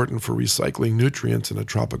are important for recycling nutrients in a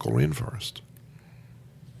tropical rainforest?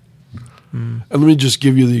 And let me just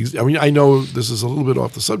give you I know this is a little bit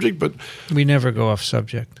off the subject, but we never go off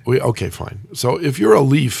subject. Okay, fine. So if you're a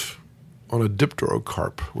leaf on a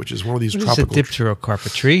dipterocarp, which is one of these tropical... What is a dipterocarp, a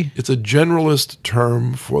tree? It's a generalist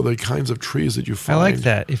term for the kinds of trees that you find. I like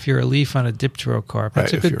that. If you're a leaf on a dipterocarp.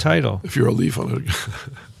 That's a good title. If you're a leaf on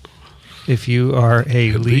a... If you are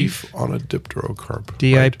a leaf on a dipterocarp.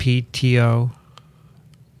 DIPTO,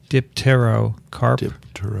 dipterocarp.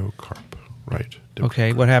 Dipterocarp, right.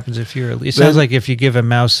 Okay, what happens if you're a leaf? It sounds like if you give a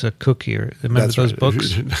mouse a cookie, or remember those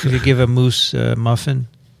books? If you give a moose a muffin.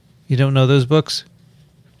 You don't know those books?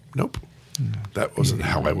 Nope. That wasn't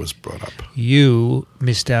how I was brought up. You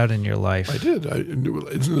missed out in your life. I did.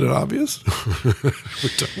 Isn't it obvious?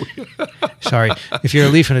 Sorry. If you're a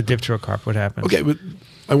leaf in a dipterocarp, what happens? Okay, but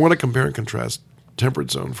I want to compare and contrast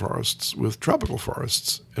temperate zone forests with tropical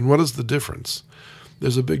forests. And what is the difference?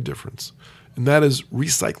 There's a big difference. And that is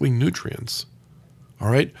recycling nutrients. All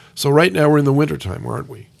right? So right now we're in the wintertime, aren't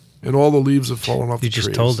we? And all the leaves have fallen off the trees.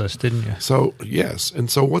 You just told us, didn't you? So, yes. And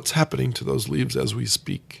so what's happening to those leaves as we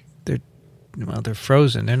speak? They're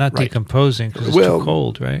frozen. They're not decomposing because it's too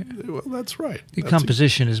cold, right? Well, that's right.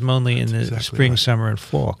 Decomposition is only in the spring, summer, and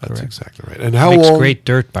fall, correct? That's exactly right. And how long? It makes long? great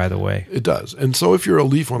dirt, by the way. It does. And so if you're a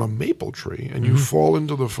leaf on a maple tree and you fall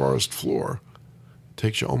into the forest floor, it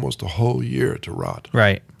takes you almost a whole year to rot.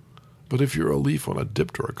 Right. But if you're a leaf on a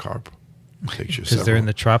dipterocarp, it takes you because they're in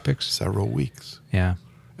the tropics? Several weeks. Yeah.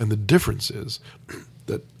 And the difference is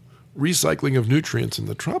that recycling of nutrients in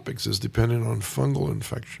the tropics is dependent on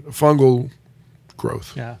fungal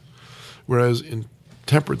growth. Yeah. Whereas in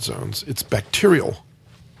temperate zones, it's bacterial.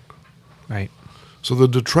 Right. So the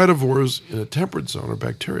detritivores in a temperate zone are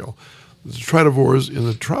bacterial. The detritivores in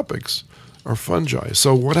the tropics are fungi.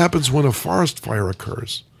 So what happens when a forest fire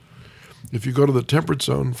occurs? If you go to the temperate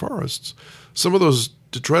zone forests, some of those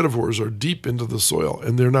detritivores are deep into the soil,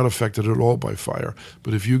 and they're not affected at all by fire.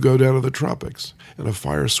 But if you go down to the tropics and a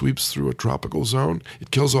fire sweeps through a tropical zone,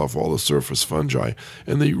 it kills off all the surface fungi,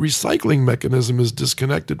 and the recycling mechanism is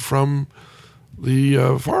disconnected from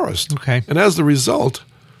the forest. Okay. And as the result,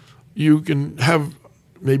 you can have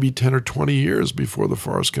maybe 10 or 20 years before the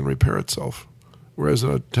forest can repair itself, whereas in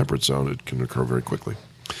a temperate zone, it can occur very quickly.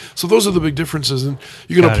 So those are the big differences, and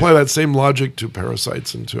you can apply that same logic to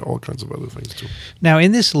parasites and to all kinds of other things, too. Now,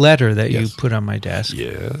 in this letter that Yes. you put on my desk,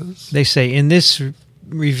 Yes. they say in this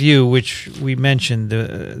review, which we mentioned,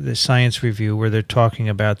 the science review, where they're talking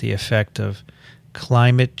about the effect of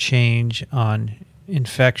climate change on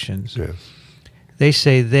infections, Yes. they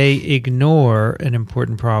say they ignore an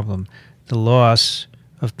important problem. The loss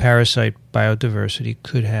of parasite biodiversity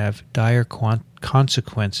could have dire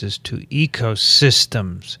consequences to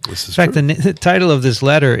ecosystems. This is In fact, true. the title of this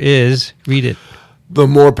letter is, read it, The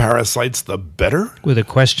more parasites, the better? with a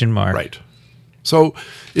question mark. Right. So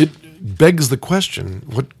it begs the question,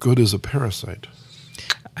 what good is a parasite?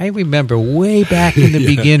 I remember way back in the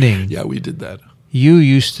Yeah. beginning, Yeah, we did that. you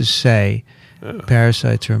used to say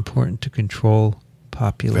parasites are important to control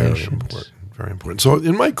populations. Very important. Very important. So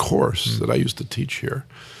in my course that I used to teach here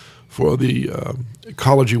for the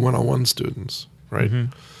Ecology 101 students, right,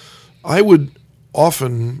 I would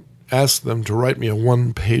often ask them to write me a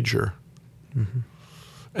one-pager.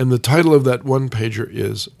 And the title of that one-pager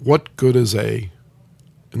is, What Good is a...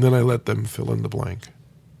 And then I let them fill in the blank.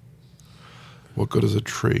 What good is a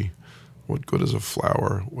tree? What good is a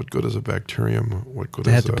flower? What good is a bacterium? What good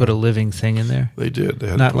They is had to put a living thing in there. They did. They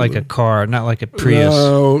had Not to put like a car, not like a Prius.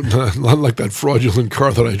 No, not like that fraudulent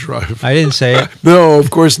car that I drive. I didn't say it. No,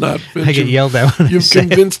 of course not. I get yelled at when I You've say it.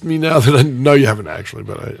 convinced me now that no, you haven't actually,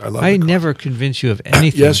 but I love I the car. never convince you of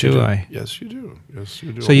anything, Yes, you do do. I? Yes, you do. Yes,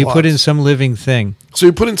 you do. So you put in Lots. some living thing. So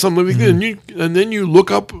you put in some living thing, and then you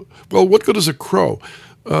look up, well, what good is a crow?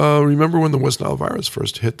 Remember when the West Nile virus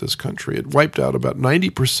first hit this country? It wiped out about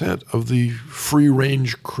 90% of the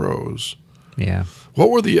free-range crows. Yeah.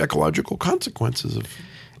 What were the ecological consequences of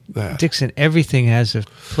that? Dixon, everything has a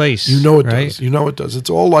place. You know it right? does. You know it does.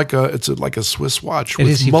 It's all like a Swiss watch It with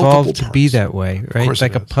has multiple evolved to parts. be that way, right? course It's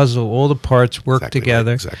like it a has. puzzle. All the parts work Exactly right,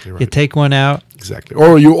 together. exactly right. You take one out. Exactly.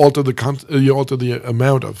 Or you alter the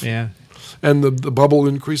amount of. Yeah. And the bubble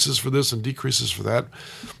increases for this and decreases for that.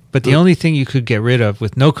 But the only thing you could get rid of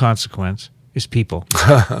with no consequence is people.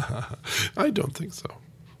 I don't think so.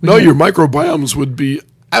 No, your microbiomes would be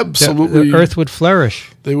absolutely... The earth would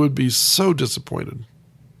flourish. They would be so disappointed.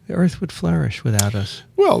 The earth would flourish without us.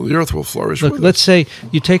 Well, the earth will flourish Look, with let's say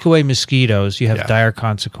you take away mosquitoes, you have Yeah. dire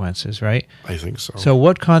consequences, right? I think so. So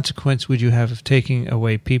what consequence would you have of taking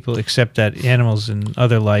away people except that animals and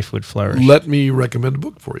other life would flourish? Let me recommend a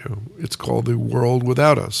book for you. It's called The World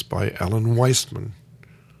Without Us by Alan Weissman.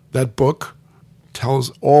 That book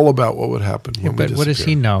tells all about what would happen when we But what does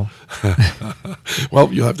he disappear. know?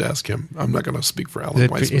 Well, you'll have to ask him. I'm not going to speak for Alan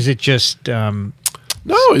Weissman. Is it just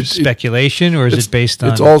No, it's speculation, or is it based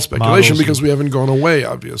on It's all speculation models because we haven't gone away,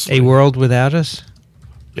 obviously. A World Without Us?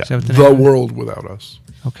 Yeah, Is that what the The name is? World Without Us.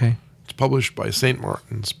 Okay. It's published by St.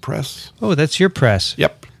 Martin's Press. Oh, that's your press.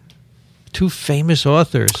 Yep. Two famous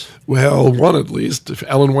authors. Well, one at least, if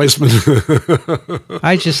Alan Weissman.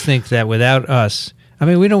 I just think that without us, I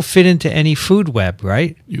mean, we don't fit into any food web,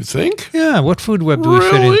 right? You think? Yeah, what food web do we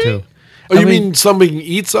fit Really? into? Oh, I you mean something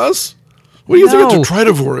eats us? What do you think a No.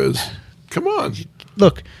 detritivore is? Come on.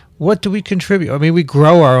 Look, what do we contribute? I mean, we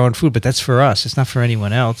grow our own food, but that's for us. It's not for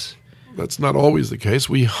anyone else. That's not always the case.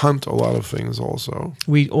 We hunt a lot of things also.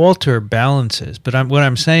 We alter balances, but what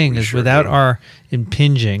I'm saying is sure without do. our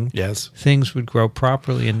impinging, Yes. things would grow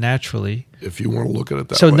properly and naturally. If you want to look at it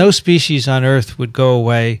that So way. no species on Earth would go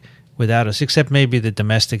away without us, except maybe the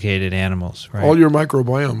domesticated animals, right? All your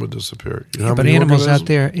microbiome would disappear. You know how But many animals out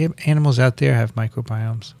organisms? there, have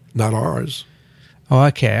microbiomes. Not ours. Oh,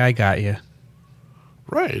 okay, I got you.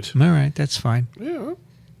 Right. All right, that's fine. Yeah.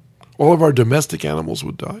 All of our domestic animals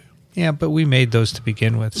would die. Yeah, but we made those to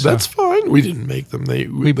begin with. So. That's fine. We didn't make them. They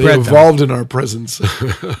bred them. evolved in our presence.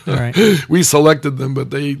 All right. We selected them, but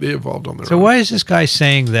they evolved on their So own. why is this guy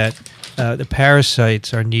saying that the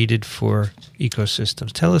parasites are needed for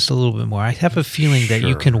ecosystems? Tell us a little bit more. I have a feeling that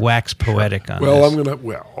you Sure. can wax poetic on Well, this. I'm going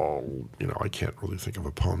to, I can't really think of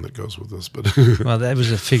a poem that goes with this, but Well, that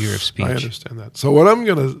was a figure of speech. I understand that. So what I'm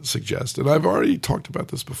going to suggest, and I've already talked about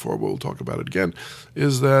this before, but we'll talk about it again,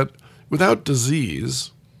 is that without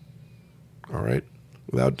disease, all right,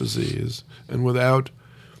 without disease and without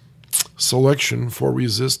selection for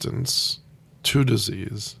resistance to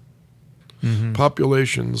disease,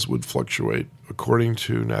 populations would fluctuate according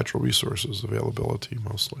to natural resources availability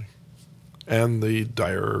mostly, and the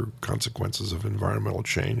dire consequences of environmental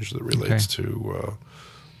change that relates to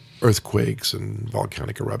earthquakes and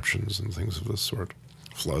volcanic eruptions and things of this sort,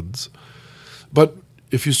 floods. But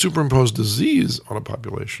if you superimpose disease on a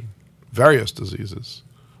population, various diseases,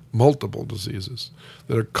 multiple diseases,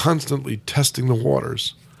 that are constantly testing the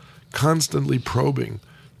waters, constantly probing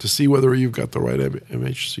to see whether you've got the right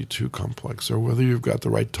MHC2 complex, or whether you've got the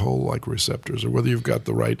right toll-like receptors, or whether you've got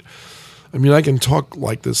the right... I mean, I can talk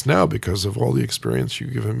like this now because of all the experience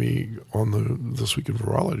you've given me on the This Week in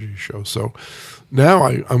Virology show. So now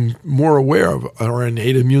I'm more aware of our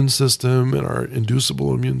innate immune system and our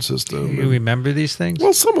inducible immune system. You remember these things?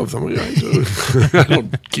 Well, some of them, yeah, I do. I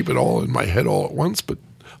don't keep it all in my head all at once, but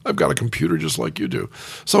I've got a computer just like you do.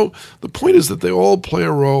 So the point is that they all play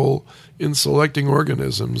a role in selecting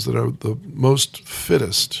organisms that are the most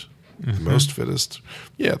fittest. Mm-hmm. The most fittest.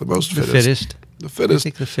 Yeah, the most fittest. The fittest. The fittest, I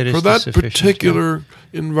think the fittest for that is particular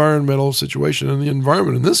environmental situation. And the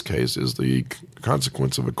environment in this case is the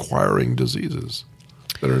consequence of acquiring diseases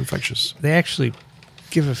that are infectious. They actually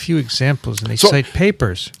give a few examples, and they cite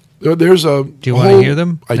papers. There's a. Do you want to hear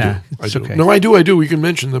them? I do. It's okay. No, I do. We can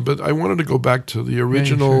mention them, but I wanted to go back to the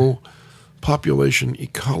original population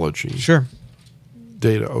ecology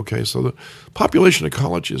data. Okay, so the population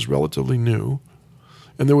ecology is relatively new.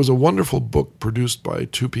 And there was a wonderful book produced by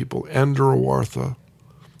two people, Andrewartha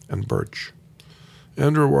and Birch.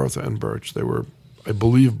 Andrewartha and Birch. They were, I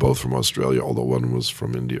believe, both from Australia, although one was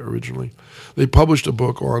from India originally. They published a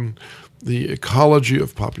book on the ecology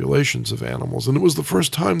of populations of animals. And it was the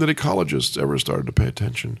first time that ecologists ever started to pay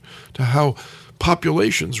attention to how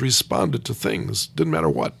populations responded to things, didn't matter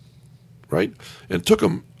what, right? And it took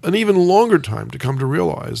them an even longer time to come to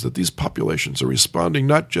realize that these populations are responding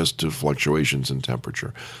not just to fluctuations in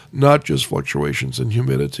temperature, not just fluctuations in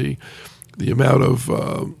humidity, the amount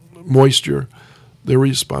of moisture. They're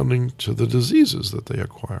responding to the diseases that they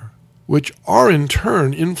acquire, which are in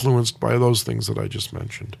turn influenced by those things that I just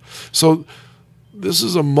mentioned. So this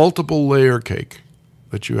is a multiple layer cake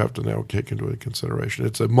that you have to now take into consideration.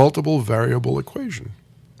 It's a multiple variable equation.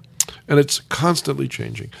 And it's constantly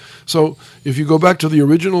changing. So if you go back to the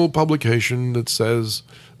original publication that says,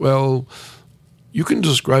 well, you can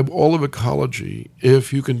describe all of ecology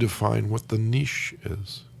if you can define what the niche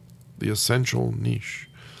is, the essential niche.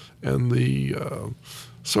 And the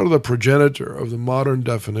sort of the progenitor of the modern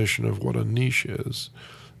definition of what a niche is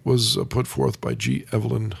was put forth by G.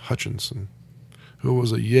 Evelyn Hutchinson, who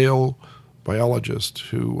was a Yale biologist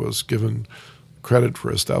who was given credit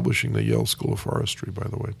for establishing the Yale School of Forestry, by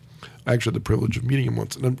the way. I actually had the privilege of meeting him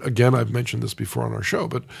once. And again, I've mentioned this before on our show,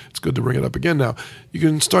 but it's good to bring it up again now. You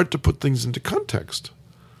can start to put things into context.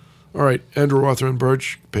 All right, Andrewartha and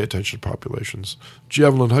Birch, pay attention to populations. G.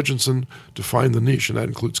 Evelyn Hutchinson defined the niche, and that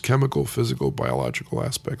includes chemical, physical, biological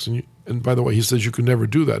aspects. And by the way, he says you can never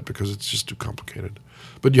do that because it's just too complicated.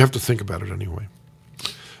 But you have to think about it anyway.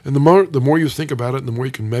 And the more you think about it and the more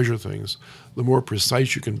you can measure things, the more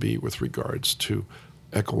precise you can be with regards to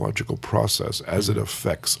ecological process as it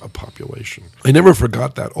affects a population. I never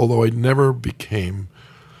forgot that, although I never became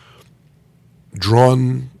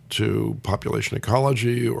drawn to population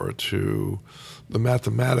ecology or to the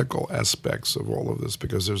mathematical aspects of all of this,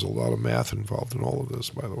 because there's a lot of math involved in all of this,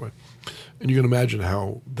 by the way. And you can imagine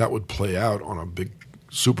how that would play out on a big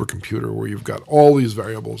supercomputer where you've got all these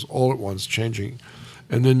variables all at once changing,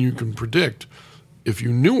 and then you can predict, if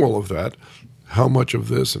you knew all of that, how much of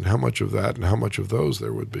this and how much of that and how much of those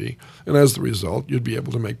there would be. And as the result, you'd be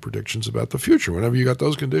able to make predictions about the future. Whenever you got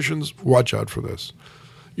those conditions, watch out for this.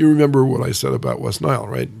 You remember what I said about West Nile,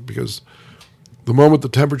 right? Because the moment the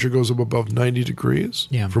temperature goes up above 90 degrees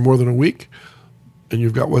for more than a week, and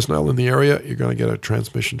you've got West Nile in the area, you're going to get a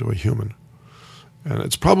transmission to a human. And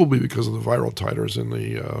it's probably because of the viral titers in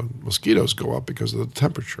the mosquitoes go up because of the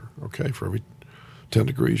temperature, okay? For every 10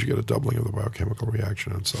 degrees, you get a doubling of the biochemical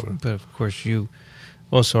reaction, et cetera. But, of course, you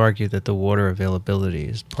also argue that the water availability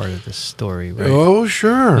is part of this story, right? Oh,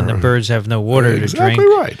 sure. When the birds have no water to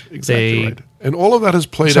drink. Exactly right. And all of that has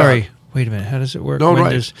played out. Wait a minute. How does it work? No,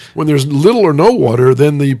 when there's little or no water,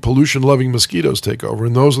 then the pollution-loving mosquitoes take over,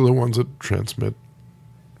 and those are the ones that transmit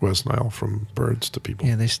West Nile from birds to people.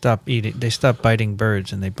 Yeah, they stop biting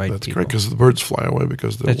birds, and they bite people. That's correct, because the birds fly away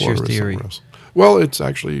because the That's water your theory. is somewhere else. Well, it's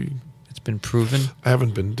actually... been proven? I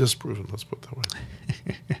haven't been disproven, let's put it that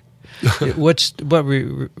way. What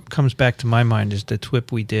comes back to my mind is the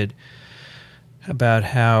TWiP we did about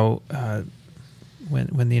how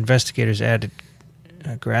when the investigators added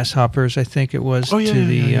grasshoppers, I think it was, to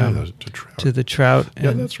the trout.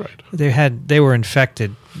 Yeah, that's right. They were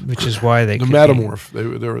infected, which is why they the metamorph.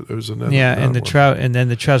 There was a and the trout, and then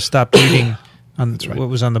the trout stopped eating on what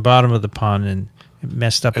was on the bottom of the pond, and It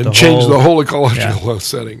messed up and changed the whole ecological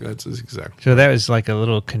setting. That's exactly. So that was like a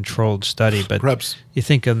little controlled study, but perhaps you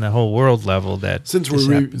think on the whole world level that since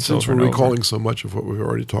we're recalling so much of what we've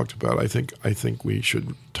already talked about, I think we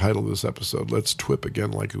should title this episode "Let's TWiP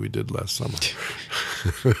Again" like we did last summer.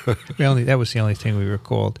 That was the only thing we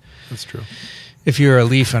recalled. That's true. If you're a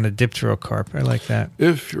leaf on a dipterocarp, I like that.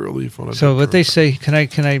 If you're a leaf on a So what they say, can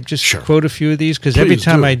I just quote a few of these? Because every Please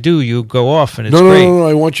time do. I do, you go off and it's great. No.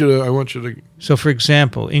 I want you to. So, for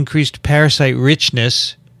example, increased parasite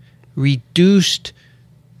richness, reduced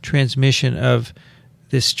transmission of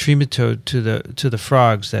this trematode to the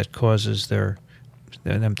frogs that causes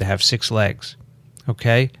them to have 6 legs.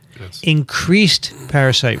 Okay, Yes. Increased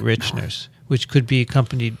parasite richness, which could be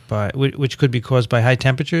caused by high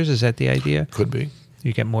temperatures. Is that the idea? Could be.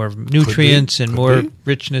 You get more nutrients and more be.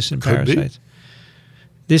 richness in Could be. parasites.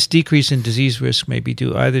 This decrease in disease risk may be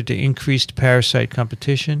due either to increased parasite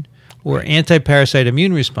competition or anti-parasite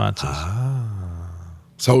immune responses.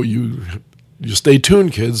 So you stay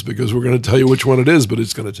tuned, kids, because we're going to tell you which one it is, but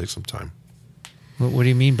it's going to take some time. What do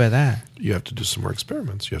you mean by that? You have to do some more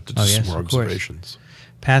experiments. You have to do Yes, some more of course. observations.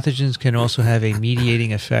 Pathogens can also have a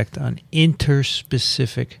mediating effect on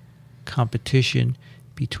interspecific competition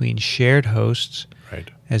between shared hosts,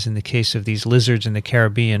 Right. as in the case of these lizards in the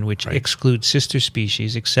Caribbean, which exclude sister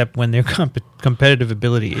species except when their competitive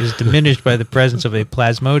ability is diminished by the presence of a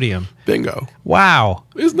plasmodium. Bingo. Wow.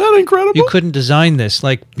 Isn't that incredible? You couldn't design this,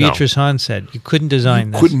 like Beatrice Hahn said. You couldn't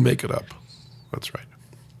design this. Couldn't make it up. That's right.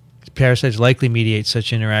 Parasites likely mediate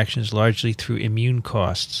such interactions largely through immune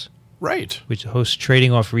costs, Right. which hosts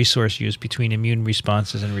trading off resource use between immune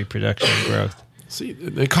responses and reproduction and growth. See,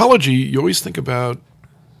 in ecology, you always think about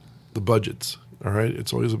the budgets, all right?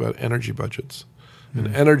 It's always about energy budgets. And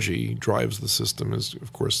energy drives the system,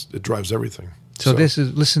 of course, it drives everything. So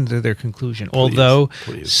listen to their conclusion. Although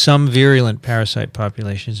some virulent parasite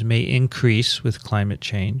populations may increase with climate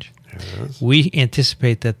change, we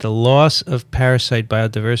anticipate that the loss of parasite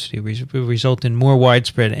biodiversity will result in more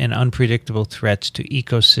widespread and unpredictable threats to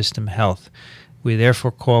ecosystem health. We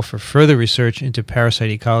therefore call for further research into parasite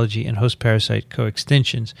ecology and host parasite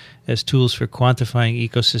coextinctions as tools for quantifying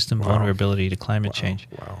ecosystem vulnerability to climate change.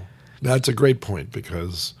 Wow. That's a great point,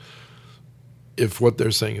 because if what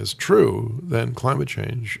they're saying is true, then climate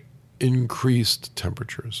change, increased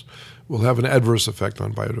temperatures, will have an adverse effect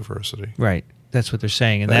on biodiversity. Right. That's what they're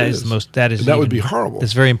saying, and That that would be horrible.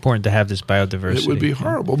 It's very important to have this biodiversity. It would be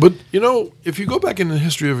horrible. But, if you go back in the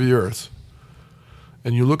history of the Earth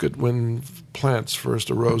and you look at when plants first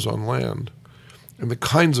arose on land and the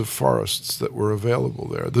kinds of forests that were available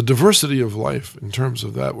there, the diversity of life in terms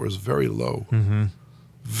of that was very low. Mm-hmm.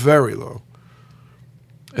 Very low.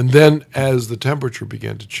 And then as the temperature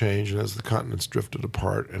began to change and as the continents drifted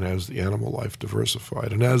apart and as the animal life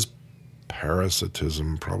diversified and as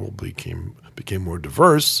parasitism probably became more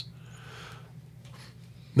diverse,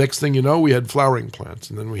 next thing you know, we had flowering plants,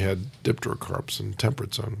 and then we had dipterocarps and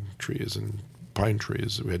temperate zone trees and pine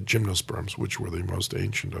trees. We had gymnosperms, which were the most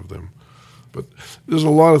ancient of them. But there's a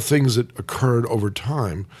lot of things that occurred over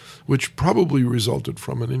time, which probably resulted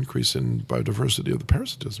from an increase in biodiversity of the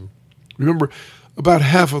parasitism. Remember, about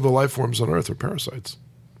half of the life forms on Earth are parasites,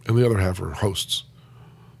 and the other half are hosts.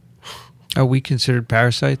 Are we considered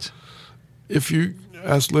parasites? If you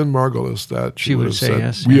asked Lynn Margulis that, she would have say said,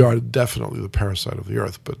 yes. We are definitely the parasite of the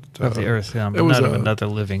Earth. But Of the Earth, but it was not of another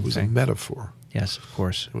living It was thing. a metaphor. Yes, of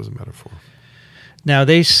course. It was a metaphor. Now,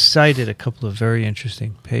 they cited a couple of very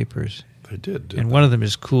interesting papers. They did. And one of them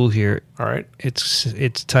is cool here. All right.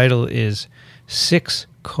 Its title is 6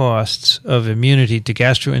 Costs of Immunity to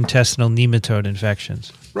Gastrointestinal Nematode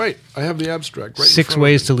Infections. Right. I have the abstract right 6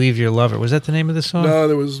 Ways to Leave Your Lover. Was that the name of the song? No,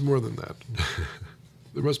 there was more than that.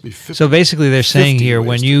 There must be 50. So basically they're saying 50 here, ways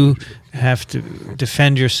when to you leave your have to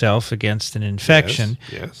defend yourself against an infection,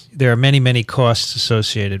 Yes. there are many, many costs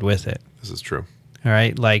associated with it. This is true. All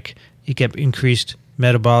right? Like you get increased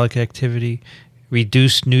metabolic activity,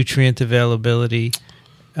 reduced nutrient availability,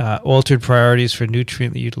 altered priorities for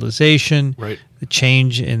nutrient utilization, Right. the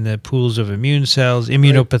change in the pools of immune cells,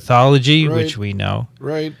 immunopathology, Right. which we know.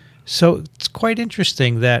 Right. So it's quite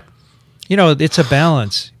interesting that, it's a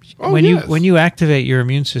balance. Oh, when yes. you activate your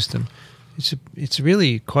immune system, it's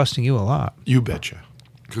really costing you a lot. You betcha.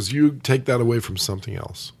 Because you take that away from something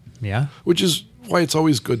else. Yeah. Which is why it's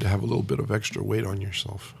always good to have a little bit of extra weight on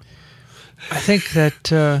yourself. I think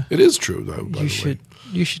that It is true, though, by the way.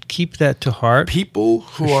 You should keep that to heart. People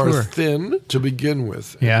who For are sure. thin to begin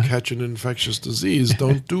with and Yeah. catch an infectious disease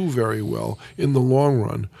don't do very well in the long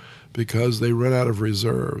run because they run out of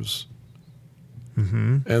reserves.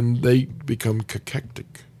 Mm-hmm. And they become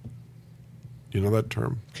cachectic. You know that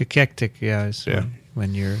term? Cachectic, yeah, is Yeah.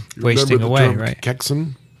 when you're You wasting remember the away, term right?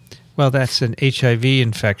 cachexin? Well, that's an HIV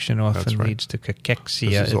infection. Often That's right. leads to This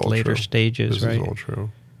cachexia is at all later true. stages, This right? is all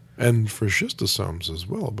true. And for schistosomes as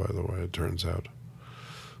well, by the way, it turns out.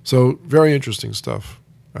 So very interesting stuff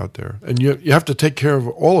out there. And you have to take care of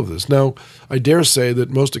all of this. Now, I dare say that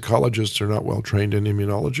most ecologists are not well trained in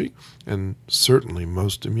immunology, and certainly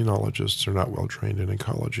most immunologists are not well trained in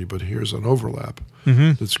ecology, but here's an overlap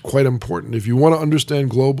that's quite important. If you want to understand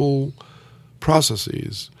global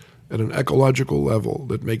processes at an ecological level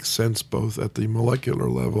that makes sense both at the molecular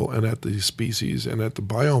level and at the species and at the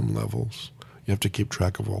biome levels, you have to keep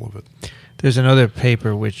track of all of it. There's another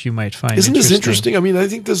paper which you might find Isn't this interesting? I mean, I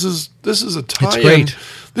think this is a tie-in. It's great.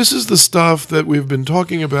 This is the stuff that we've been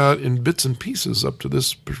talking about in bits and pieces up to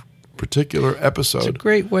this particular episode. It's a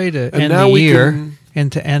great way to And end now the we year can-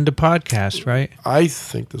 and to end a podcast, right? I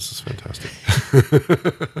think this is fantastic.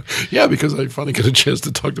 Yeah, because I finally get a chance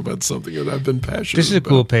to talk about something that I've been passionate This is a about.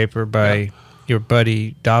 cool paper by your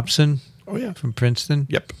buddy Dobson Oh, yeah. from Princeton.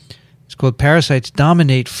 Yep. It's called Parasites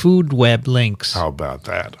Dominate Food Web Links. How about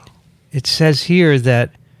that? It says here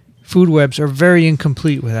that food webs are very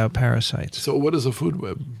incomplete without parasites. So what is a food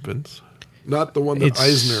web, Vince? Not the one that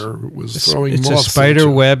Eisner was throwing It's moths a spider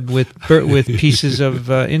into. web with pieces of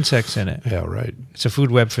insects in it. Yeah, right. It's a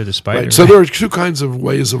food web for the spider. Right. So there are two kinds of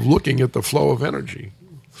ways of looking at the flow of energy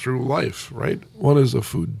through life, right? One is a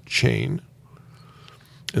food chain,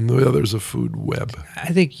 and the other is a food web. I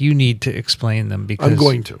think you need to explain them because I'm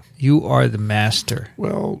going to. You are the master.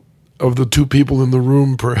 Well, of the two people in the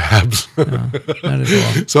room, perhaps. Not at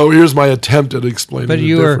all. So here's my attempt at explaining But the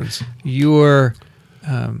you're difference.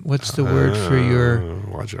 what's the word for your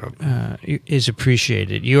Watch out. is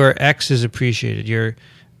appreciated. Your X is appreciated.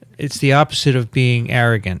 It's the opposite of being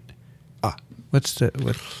arrogant. What?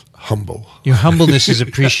 Humble. Your humbleness is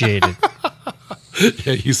appreciated.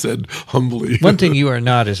 Yeah, you said humbly. One thing you are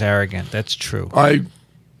not is arrogant. That's true. I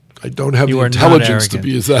don't have You the are not intelligence to arrogant.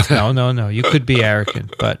 be as that. No. You could be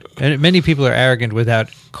arrogant, and many people are arrogant without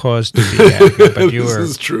cause to be arrogant. But you This are.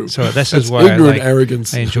 is true. So this That's is why ignorant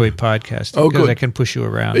arrogance. I enjoy podcasting Oh, because good. I can push you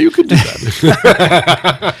around. You could do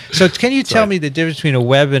that. So can you tell me the difference between a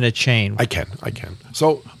web and a chain? I can.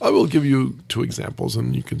 So I will give you two examples,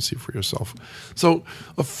 and you can see for yourself. So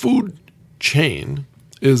a food chain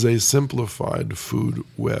is a simplified food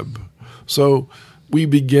web. So we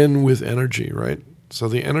begin with energy, right? So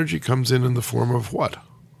the energy comes in the form of what?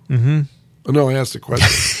 Mm-hmm. Oh, no, I asked a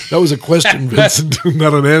question. That was a question, Vincent,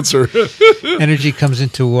 not an answer. Energy comes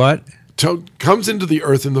into what? Comes into the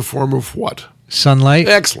earth in the form of what? Sunlight.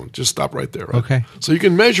 Excellent. Just stop right there. Right? Okay. So you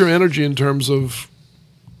can measure energy in terms of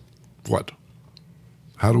what?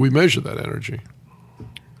 How do we measure that energy?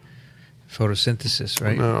 Photosynthesis,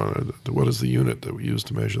 right? No, what is the unit that we use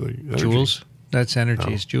to measure the energy? Joules. That's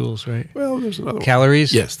energy. Is joules, right? Well, there's another one.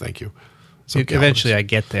 Calories. Yes, thank you. So Eventually, I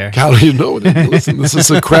get there. calories. No, listen, this is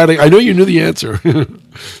Socratic. I know you knew the answer.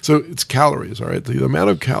 So it's calories, all right? The amount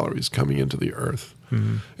of calories coming into the earth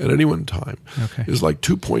at any one time is like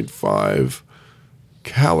 2.5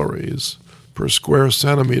 calories per square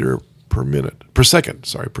centimeter per second.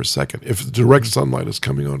 If the direct sunlight is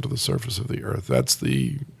coming onto the surface of the earth, that's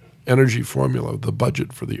the energy formula, the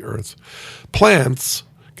budget for the earth. Plants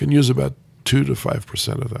can use about 2 to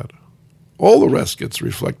 5% of that. All the rest gets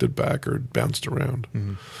reflected back or bounced around.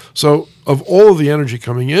 So of all of the energy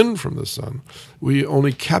coming in from the sun, we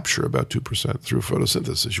only capture about 2% through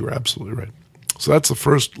photosynthesis. You're absolutely right. So that's the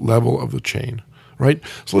first level of the chain, right?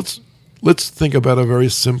 So let's think about a very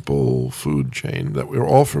simple food chain that we're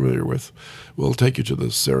all familiar with. We'll take you to the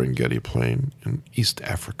Serengeti Plain in East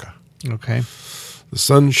Africa. Okay. The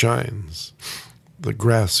sun shines. The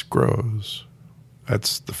grass grows.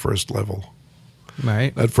 That's the first level.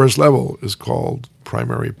 Right. That first level is called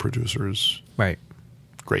primary producers. Right.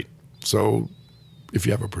 Great. So if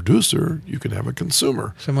you have a producer, you can have a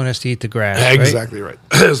consumer. Someone has to eat the grass. Right? Exactly right.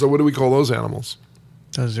 So what do we call those animals?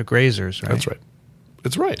 Those are grazers, right? That's right.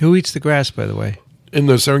 It's right. Who eats the grass, by the way? In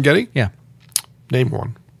the Serengeti? Yeah. Name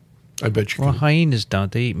one. I bet you Well, can. hyenas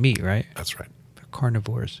don't. They eat meat, right? That's right. They're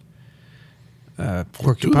carnivores.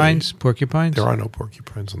 Porcupines? Porcupines? There are no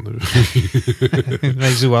porcupines on the... My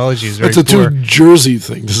zoology is very That's a poor. too Jersey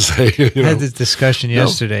thing to say. I had this discussion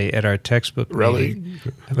yesterday at our textbook meeting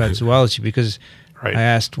about zoology because I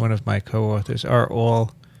asked one of my co-authors, are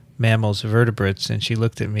all mammals vertebrates? And she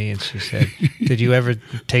looked at me and she said, did you ever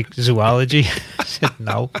take zoology? I said,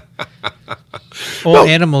 no. All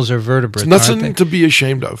animals are vertebrates, It's aren't nothing they? to be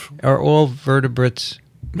ashamed of. Are all vertebrates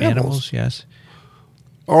Mammals. animals? Yes.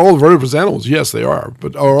 Are all vertebrates animals? Yes, they are.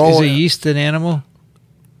 But are all... Is a yeast an animal?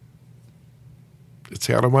 It's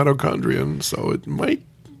got a mitochondrion, so it might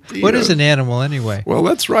be. What is an animal anyway? Well,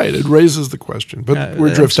 that's right. It raises the question. But we're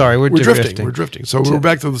drifting. I'm sorry, we're drifting. We're drifting. So we're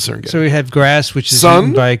back to the Serengeti. So we had grass, which is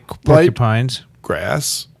eaten by porcupines.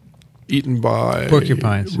 Grass, eaten by...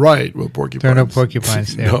 Porcupines. Right, well, porcupines. There are no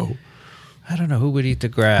porcupines there. No. I don't know who would eat the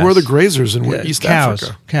grass. Who are the grazers in East cows.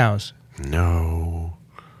 Africa? Cows. No.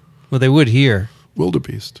 Well, they would here.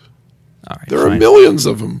 Wildebeest. All right, There are millions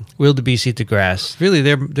of them. Wildebeest eat the grass. Really,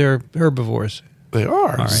 they're herbivores. They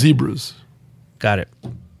are. Right. Zebras. Got it.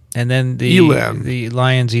 And then the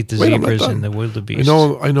lions eat the zebras and the wildebeest.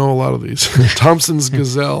 I know a lot of these. Thompson's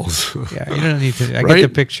gazelles. Yeah, you don't need to. I Right? get the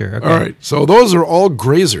picture. Okay. All right. So those are all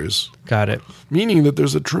grazers, Got it. meaning that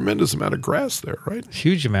there's a tremendous amount of grass there, right?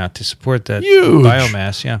 Huge amount to support that Huge.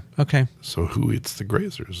 biomass. Yeah. Okay. So who eats the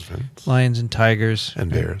grazers, Vince? Lions and tigers.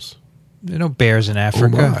 And bears. There are no bears in Oh,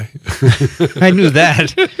 Africa. my. I knew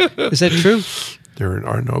that. Is that true? There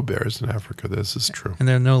are no bears in Africa. This is true. And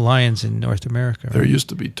there are no lions in North America. Right? There used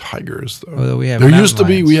to be tigers, though. Although we have there mountain used to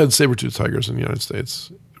be. lions. We had saber-toothed tigers in the United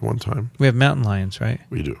States at one time. We have mountain lions, right?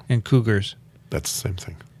 We do. And cougars. That's the same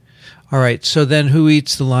thing. All right. So then who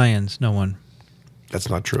eats the lions? No one. That's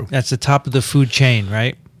not true. That's the top of the food chain,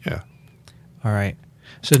 right? Yeah. All right.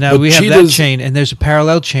 So now But we have that cheetahs- chain, and there's a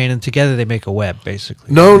parallel chain, and together they make a web,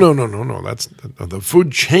 basically. No. That's the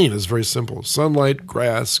food chain is very simple: sunlight,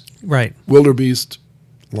 grass, Right. wildebeest,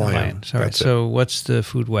 lion. Lions. All right. That's it. So what's the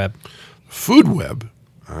food web? Food web.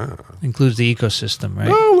 Includes the ecosystem, right?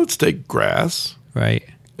 Well, let's take grass, Right.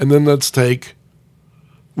 and then let's take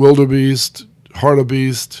wildebeest,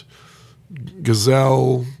 hartebeest,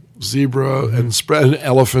 gazelle, zebra, and an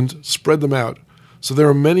elephant. Spread them out. So there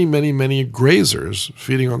are many, many, many grazers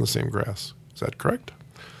feeding on the same grass. Is that correct?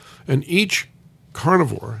 And each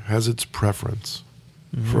carnivore has its preference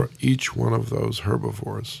for each one of those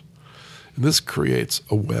herbivores. And this creates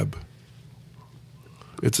a web.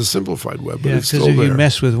 It's a simplified web, but Yeah, it's because still if there. you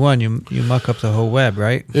mess with one, you muck up the whole web,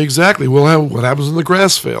 right? Exactly. Well, what happens when the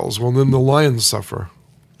grass fails? Well, then the lions suffer.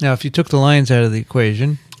 Now, if you took the lions out of the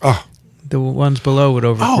equation, Ah, the ones below would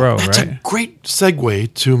overgrow, that's right? a great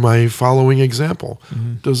segue to my following example.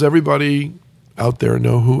 Does everybody out there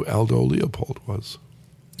know who Aldo Leopold was?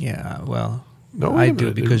 Yeah, well, No, I wait a do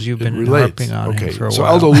minute. because you've It been relates. harping on him for a so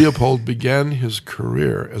while. Aldo Leopold began his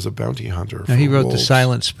career as a bounty hunter. Now, he for wrote wolves. The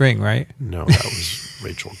Silent Spring, right? No, that was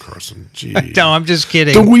Rachel Carson. Gee. No, I'm just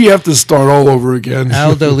kidding. Do we have to start all over again?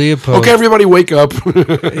 Aldo Leopold. Okay, everybody wake up.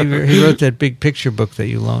 He wrote that big picture book that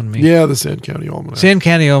you loaned me. Yeah, the Sand County Almanac. Sand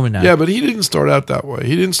County Almanac. Yeah, but he didn't start out that way.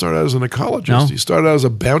 He didn't start out as an ecologist. No? He started out as a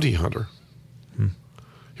bounty hunter.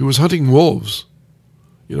 He was hunting wolves.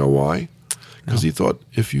 You know why? Because he thought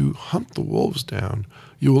if you hunt the wolves down,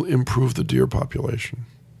 you will improve the deer population.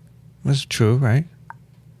 That's true, right?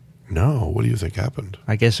 No, what do you think happened?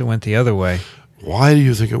 I guess it went the other way. Why do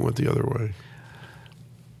you think it went the other way?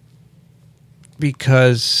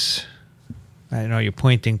 Because, I know you're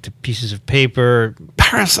pointing to pieces of paper.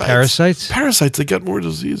 Parasites. Parasites, they got more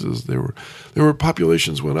diseases. There were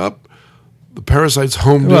populations went up. The parasites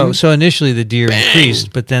homed in. Well, so initially the deer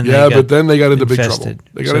increased, but then but then they got into big trouble. infested.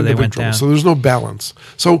 They got So into they big went trouble. down. So there's no balance.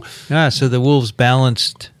 So So the wolves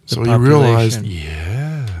balanced the he population. realized,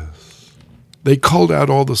 yes. They culled out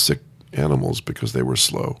all the sick animals because they were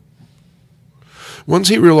slow. Once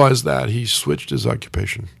he realized that, he switched his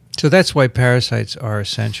occupation. So that's why parasites are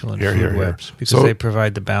essential in food webs, because So- they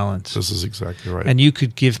provide the balance. This is exactly right. And you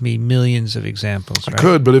could give me millions of examples, I right?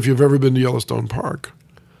 could, but if you've ever been to Yellowstone Park,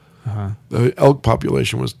 Uh-huh. the elk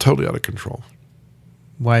population was totally out of control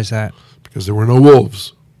Why is that? because there were no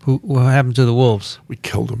wolves. What happened to the wolves? We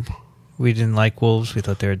killed them. We didn't like wolves. We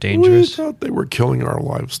thought they were We dangerous. thought they were killing our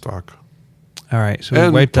livestock. All right, so we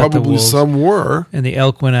And wiped out the probably wolves. some were. And the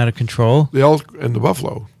elk went out of control. The elk and the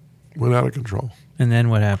buffalo went out of control. And then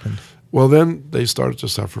what happened? Well, then they started to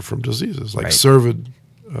suffer from diseases like Right. cervid,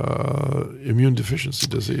 immune deficiency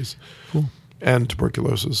disease, Cool. and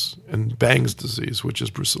tuberculosis, and Bang's disease, which is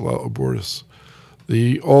Brucella abortus.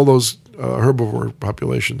 All those herbivore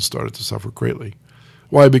populations started to suffer greatly.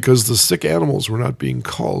 Why? Because the sick animals were not being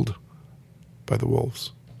culled by the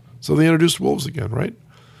wolves. So they introduced wolves again, right?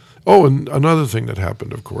 Oh, and another thing that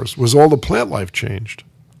happened, of course, was all the plant life changed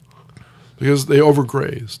because they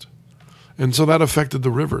overgrazed. And so that affected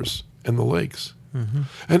the rivers and the lakes. Mm-hmm.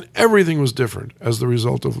 And everything was different as the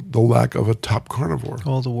result of the lack of a top carnivore.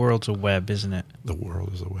 All the world's a web, isn't it? The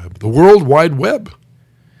world is a web. The World Wide Web.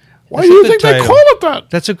 Why That's do a you good think they title. call it that?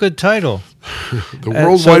 That's a good title. The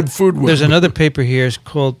Worldwide Food Web. There's another paper here. It's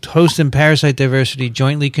called Host and Parasite Diversity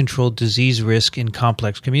Jointly Controlled Disease Risk in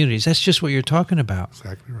Complex Communities. That's just what you're talking about.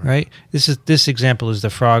 Exactly right. Right? This example is the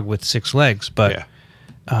frog with 6 legs, but Yeah.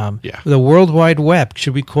 The World Wide Web.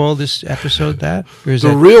 Should we call this episode that? Or is the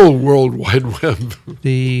that real World Wide Web.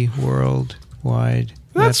 the World Wide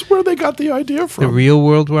Web? That's where they got the idea from. The real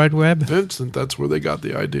World Wide Web? Vincent, that's where they got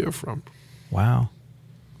the idea from. Wow.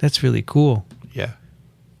 That's really cool. Yeah.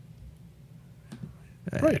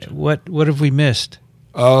 Right. What have we missed?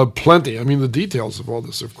 Plenty. I mean, the details of all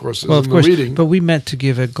this, of course, is Well, of in course, the reading. but we meant to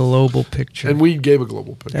give a global picture. And we gave a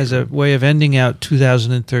global picture. As a way of ending out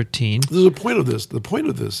 2013. There's a point of this. The point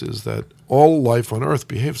of this is that all life on Earth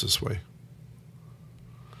behaves this way.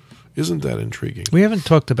 Isn't that intriguing? We haven't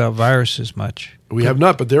talked about viruses much. We have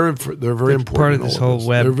not, but they're very important. Part of in this all whole this.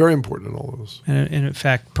 web. They're very important in all of this. And in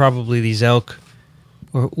fact, probably these elk,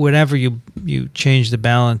 or whenever you change the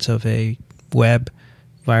balance of a web,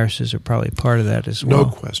 viruses are probably part of that as well.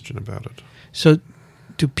 No question about it. So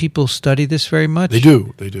do people study this very much? They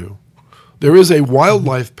do. They do. There is a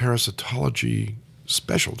wildlife parasitology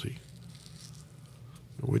specialty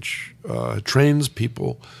which trains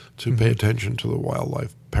people to pay attention to the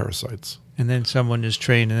wildlife parasites. And then someone is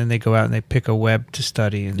trained, and then they go out and they pick a web to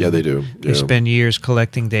study. And Yeah, they do. They spend years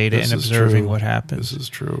collecting data This and is observing true. what happens. This is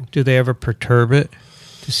true. Do they ever perturb it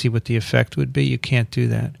to see what the effect would be? You can't do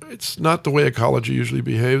that. It's not the way ecology usually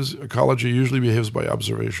behaves. Ecology usually behaves by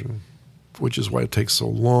observation, which is why it takes so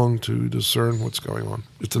long to discern what's going on.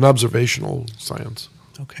 It's an observational science.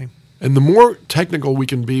 Okay. And the more technical we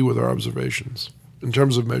can be with our observations, in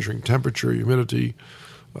terms of measuring temperature, humidity,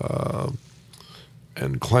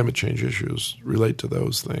 and climate change issues relate to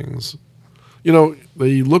those things. You know,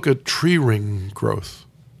 they look at tree ring growth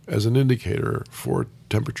as an indicator for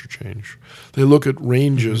temperature change. They look at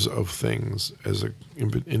ranges of things as an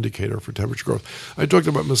indicator for temperature growth. I talked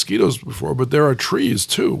about mosquitoes before, but there are trees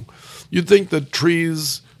too. You'd think that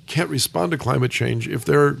trees can't respond to climate change if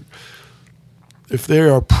they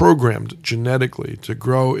are programmed genetically to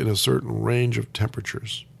grow in a certain range of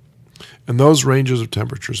temperatures. And those ranges of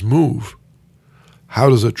temperatures move. How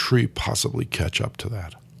does a tree possibly catch up to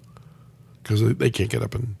that? Because they can't get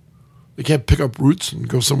up and they can't pick up roots and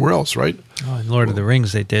go somewhere else, right? Oh, in Lord of the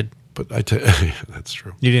Rings, they did. But that's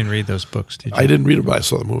true. You didn't read those books, did you? I didn't read it, but I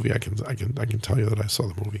saw the movie. I can tell you that I saw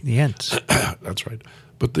the movie. The Ents. That's right.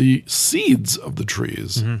 But the seeds of the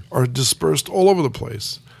trees are dispersed all over the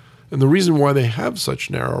place. And the reason why they have such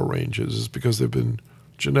narrow ranges is because they've been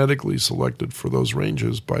genetically selected for those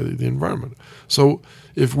ranges by the environment. So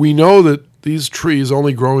if we know that these trees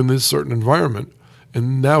only grow in this certain environment,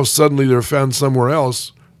 and now suddenly they're found somewhere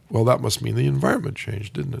else, well, that must mean the environment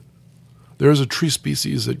changed, didn't it? There is a tree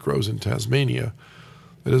species that grows in Tasmania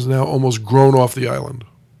that has now almost grown off the island.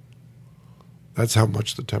 That's how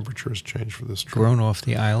much the temperature has changed for this tree. Grown off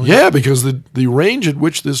the island? Yeah, because the range at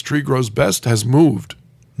which this tree grows best has moved.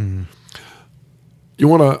 Mm-hmm. You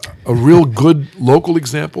want a real good local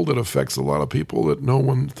example that affects a lot of people that no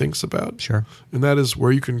one thinks about? Sure. And that is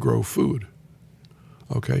where you can grow food.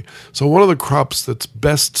 Okay? So one of the crops that's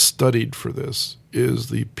best studied for this is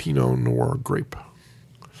the Pinot Noir grape.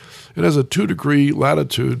 It has a 2-degree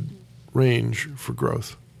latitude range for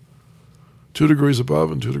growth. 2 degrees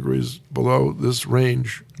above and 2 degrees below this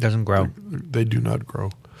range. Doesn't grow. They do not grow.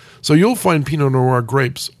 So you'll find Pinot Noir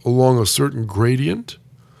grapes along a certain gradient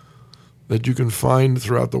that you can find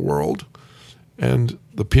throughout the world. And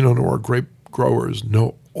the Pinot Noir grape growers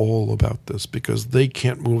know all about this because they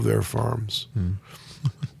can't move their farms.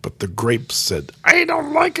 But the grapes said, I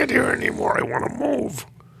don't like it here anymore. I want to move.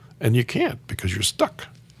 And you can't because you're stuck.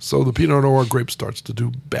 So the Pinot Noir grape starts to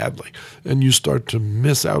do badly. And you start to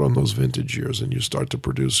miss out on those vintage years and you start to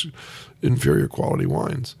produce inferior quality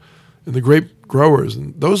wines. And the grape growers,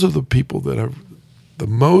 and those are the people that have the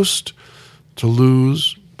most to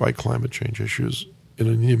lose by climate change issues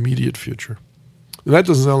in the immediate future. And that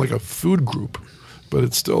doesn't sound like a food group, but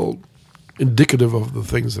it's still indicative of the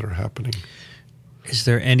things that are happening. Is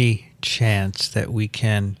there any chance that we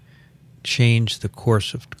can change the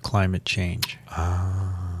course of climate change?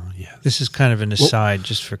 Yes. This is kind of an aside,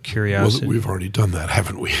 just for curiosity. Well, we've already done that,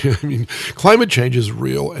 haven't we? I mean, climate change is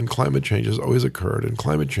real, and climate change has always occurred, and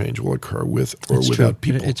climate change will occur with or That's without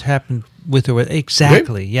true. people. It's happened with or without.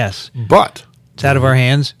 Exactly, Okay? yes. But It's out of our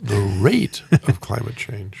hands. the rate of climate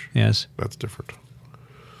change, Yes. that's different.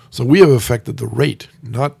 So we have affected the rate,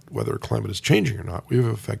 not whether climate is changing or not. We have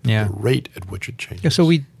affected the rate at which it changes. Yeah, so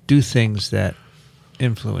we do things that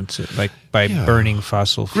influence it, like by burning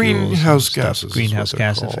fossil fuels. Greenhouse gases. Greenhouse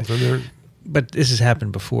gases. But this has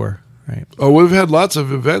happened before, right? Oh, we've had lots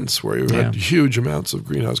of events where we've had huge amounts of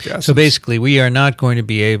greenhouse gases. So basically, we are not going to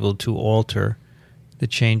be able to alter the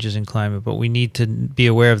changes in climate, but we need to be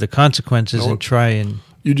aware of the consequences and try and...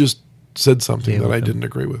 You just said something that I didn't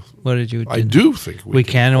agree with. What did you... I do think we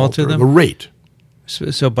can alter them? the rate.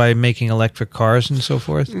 So by making electric cars and so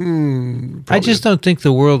forth? I just don't think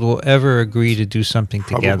the world will ever agree to do something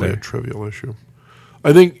together. Probably a trivial issue.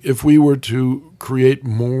 I think if we were to create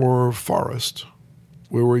more forest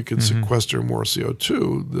where we could sequester more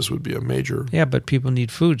CO2, this would be a major... Yeah, but people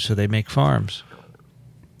need food, so they make farms.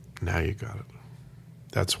 Now you got it.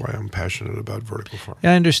 That's why I'm passionate about vertical farming.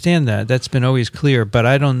 Yeah, I understand that. That's been always clear, but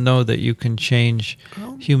I don't know that you can change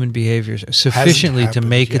human behaviors sufficiently to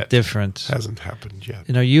make a difference. Hasn't happened yet.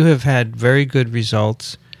 You know, you have had very good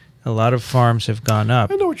results. A lot of farms have gone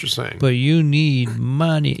up. I know what you're saying. But you need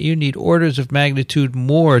money. You need orders of magnitude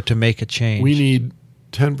more to make a change. We need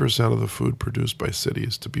 10% of the food produced by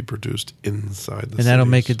cities to be produced inside the cities. And that'll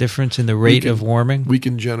make a difference in the rate of warming? We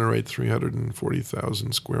can generate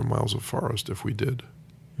 340,000 square miles of forest if we did.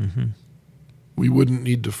 We wouldn't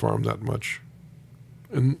need to farm that much.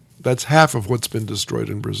 And that's half of what's been destroyed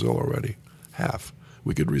in Brazil already. Half.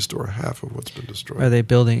 We could restore half of what's been destroyed. Are they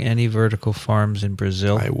building any vertical farms in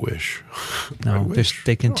Brazil? I wish. No, I wish.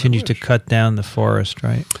 They continue to cut down the forest,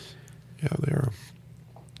 right? Yeah, they are.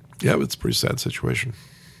 Yeah, it's a pretty sad situation.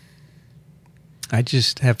 I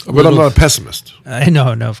just have... But I'm not a pessimist. I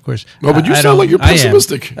know, no, of course. No, but you sound like you're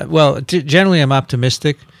pessimistic. Well, generally I'm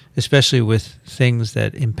optimistic, especially with things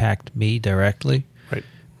that impact me directly. Right.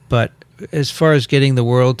 But as far as getting the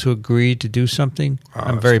world to agree to do something,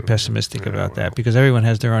 I'm very pessimistic about that because everyone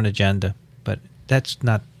has their own agenda. But that's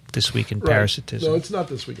not This Week in Parasitism. No, it's not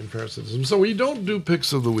This Week in Parasitism. So we don't do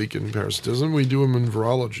picks of the week in parasitism. We do them in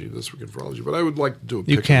virology, This Week in Virology. But I would like to do a pick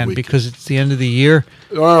You can, of the week. because it's the end of the year.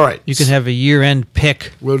 All right. You can have a year-end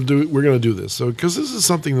pick. We're going to do this. So because this is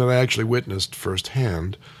something that I actually witnessed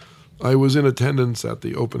firsthand. I was in attendance at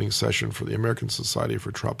the opening session for the American Society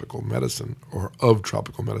for Tropical Medicine, or of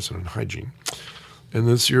Tropical Medicine and Hygiene. And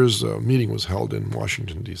this year's meeting was held in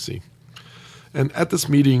Washington, D.C. And at this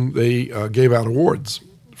meeting, they gave out awards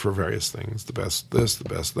for various things, the best this, the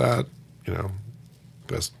best that,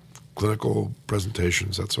 best clinical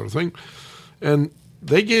presentations, that sort of thing. And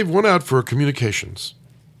they gave one out for communications.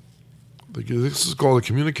 This is called a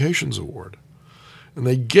Communications Award. And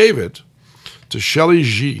they gave it to Shelley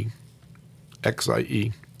Xie,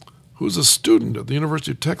 Xie, who's a student at the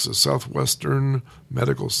University of Texas Southwestern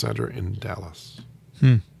Medical Center in Dallas.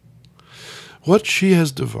 What she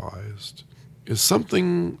has devised is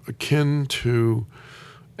something akin to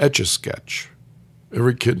Etch-a-Sketch.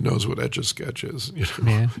 Every kid knows what Etch-a-Sketch is.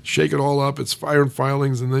 Yeah. Shake it all up, it's fire and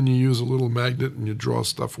filings, and then you use a little magnet and you draw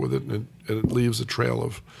stuff with it, and it leaves a trail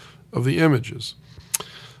of the images.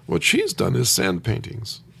 What she's done is sand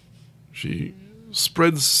paintings. She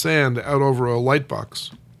spreads sand out over a light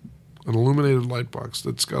box, an illuminated light box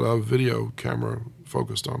that's got a video camera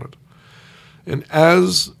focused on it. And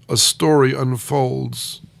as a story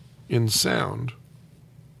unfolds in sound,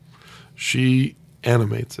 she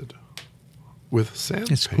animates it with sand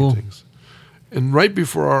paintings. Cool. And right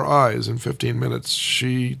before our eyes, in 15 minutes,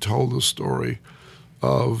 she told the story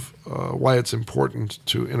of why it's important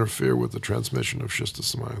to interfere with the transmission of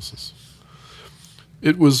schistosomiasis.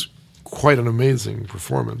 It was quite an amazing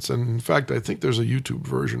performance. And in fact, I think there's a YouTube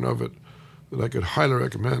version of it that I could highly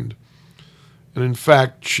recommend. And in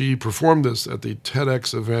fact, she performed this at the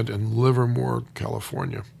TEDx event in Livermore,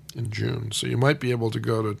 California in June. So you might be able to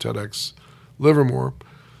go to TEDx Livermore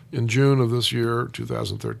in June of this year,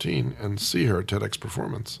 2013, and see her TEDx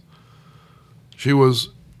performance. She was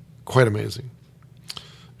quite amazing.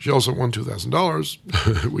 She also won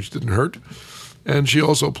 $2,000, which didn't hurt. And she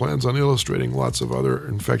also plans on illustrating lots of other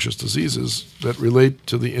infectious diseases that relate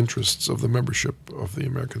to the interests of the membership of the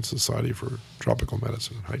American Society for Tropical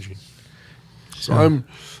Medicine and Hygiene. So I'm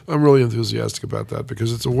really enthusiastic about that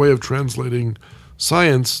because it's a way of translating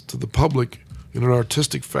science to the public in an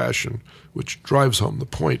artistic fashion, which drives home the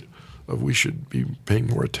point of we should be paying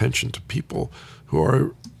more attention to people who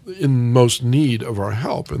are in most need of our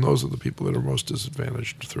help, and those are the people that are most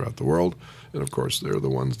disadvantaged throughout the world. And of course, they're the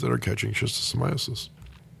ones that are catching schistosomiasis.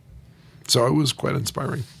 So it was quite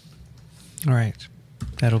inspiring. All right.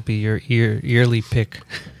 That'll be your yearly pick.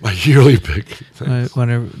 My yearly pick. Want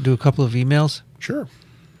to do a couple of emails? Sure.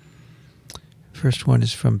 First one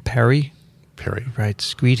is from Perry. Perry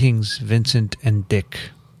writes, "Greetings, Vincent and Dick.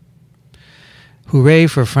 Hooray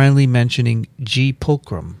for finally mentioning G.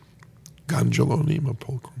 pulchrum. Ganglionema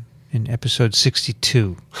pulchrum. In episode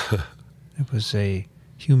 62. It was a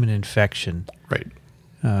human infection. Right.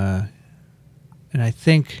 And I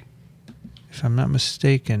think, if I'm not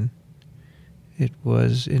mistaken, it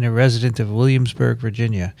was in a resident of Williamsburg,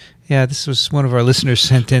 Virginia. Yeah, this was one of our listeners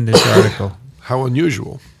sent in this article. How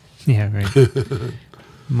unusual. Yeah, right.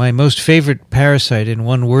 My most favorite parasite and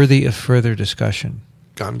one worthy of further discussion.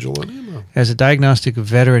 Ganglionema. As a diagnostic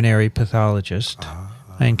veterinary pathologist,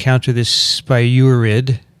 I encounter this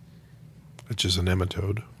spiurid which is a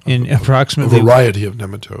nematode. in A approximately variety of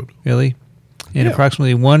nematode. really in Yeah.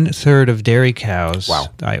 approximately 1/3 of dairy cows Wow.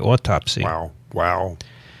 by autopsy. Wow.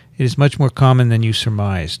 It is much more common than you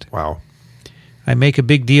surmised. Wow. I make a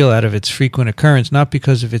big deal out of its frequent occurrence, not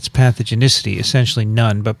because of its pathogenicity, essentially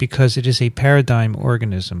none, but because it is a paradigm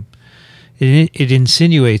organism. It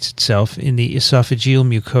insinuates itself in the esophageal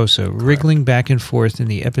mucosa, wriggling back and forth in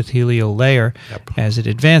the epithelial layer Yep. as it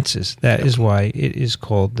advances. That is why it is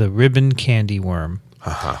called the ribbon candy worm,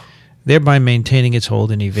 thereby maintaining its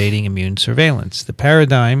hold and evading immune surveillance. The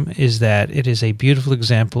paradigm is that it is a beautiful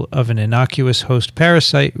example of an innocuous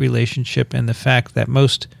host-parasite relationship and the fact that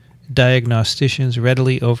most diagnosticians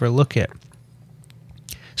readily overlook it.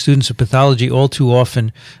 Students of pathology all too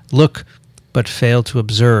often look but fail to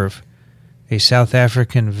observe. A South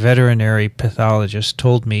African veterinary pathologist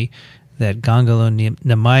told me that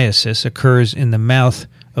ganglioniasis occurs in the mouth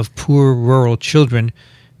of poor rural children,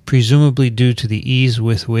 presumably due to the ease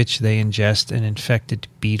with which they ingest an infected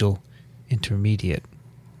beetle intermediate.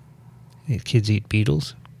 Kids eat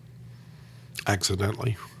beetles?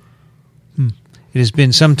 Accidentally. It has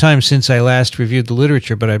been some time since I last reviewed the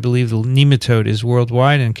literature, but I believe the nematode is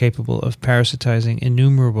worldwide and capable of parasitizing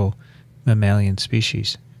innumerable mammalian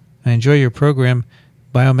species. I enjoy your program,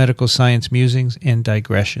 Biomedical Science Musings and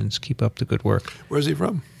Digressions. Keep up the good work. Where's he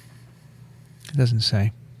from? It doesn't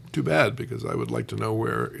say. Too bad, because I would like to know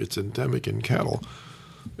where it's endemic in cattle.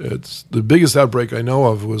 It's the biggest outbreak I know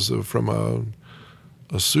of was from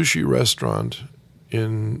a sushi restaurant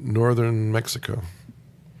in northern Mexico,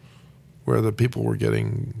 where the people were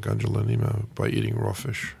getting ganglioniema by eating raw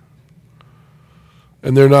fish.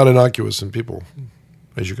 And they're not innocuous in people,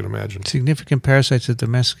 as you can imagine. Significant parasites of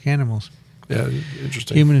domestic animals. Yeah,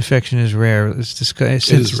 interesting. Human infection is rare. Since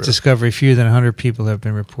its rare. discovery, fewer than 100 people have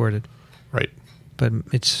been reported. Right. But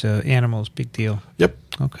it's animals, big deal. Yep.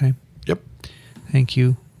 Okay. Yep. Thank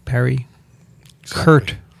you, Perry. Exactly.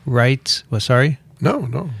 Kurt writes, sorry?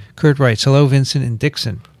 No. Kurt writes, hello, Vincent and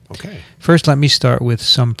Dickson. Okay. First, let me start with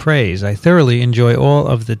some praise. I thoroughly enjoy all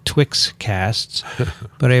of the Twix casts,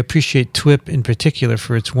 but I appreciate TWiP in particular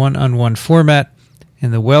for its one-on-one format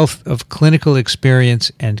and the wealth of clinical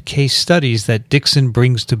experience and case studies that Dickson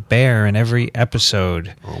brings to bear in every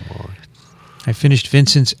episode. Oh, boy. I finished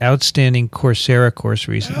Vincent's outstanding Coursera course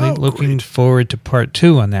recently, looking great. forward to part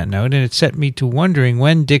 2 on that note, and it set me to wondering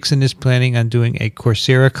when Dickson is planning on doing a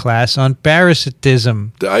Coursera class on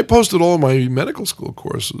parasitism. I posted all my medical school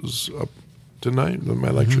courses up tonight,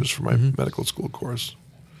 my lectures for my medical school course.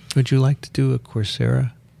 Would you like to do a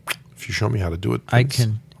Coursera? If you show me how to do it, I Vince,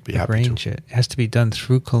 can I'll be happy arrange to. it. It has to be done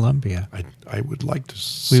through Columbia. I would like to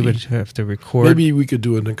see. We would have to record. Maybe we could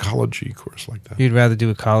do an ecology course like that. You'd rather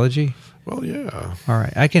do ecology? Well, yeah. All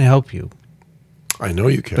right. I can help you, I know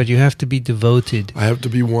you can. but you have to be devoted. I have to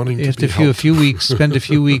be wanting You to have be to helped. spend a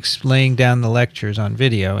few weeks laying down the lectures on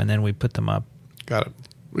video, and then we put them up. Got it.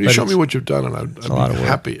 Well, you But show it's- me what you've done, and I'd a lot be of work.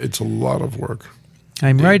 happy. It's a lot of work.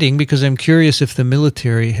 I'm writing because I'm curious if the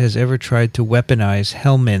military has ever tried to weaponize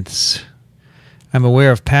helminths. I'm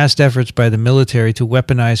aware of past efforts by the military to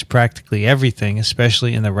weaponize practically everything,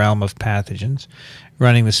 especially in the realm of pathogens,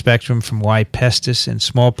 running the spectrum from Y. pestis and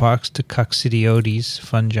smallpox to coccidioides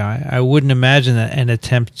fungi. I wouldn't imagine that an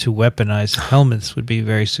attempt to weaponize helminths would be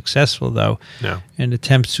very successful, though, No. and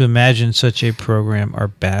attempts to imagine such a program are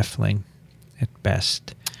baffling at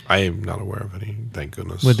best. I am not aware of any, thank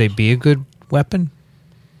goodness. Would they be a good weapon?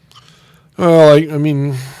 Well, I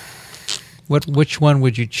mean, Which one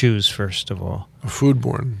would you choose, first of all? a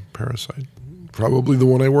foodborne parasite. Probably the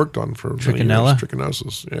one I worked on for many Trichinella? years.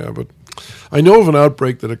 Trichinosis, yeah. But I know of an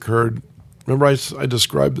outbreak that occurred. Remember, I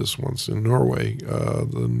described this once in Norway.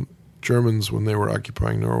 The Germans, when they were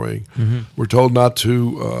occupying Norway, were told not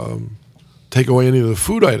to take away any of the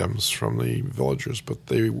food items from the villagers, but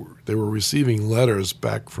they were receiving letters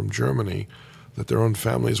back from Germany that their own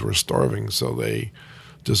families were starving, so they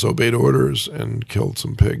disobeyed orders and killed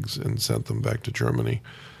some pigs and sent them back to Germany.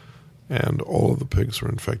 And all of the pigs were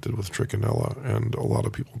infected with trichinella, and a lot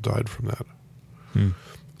of people died from that.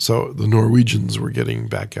 So the Norwegians were getting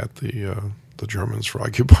back at the Germans for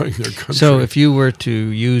occupying their country. So if you were to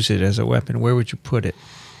use it as a weapon, where would you put it?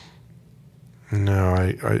 No,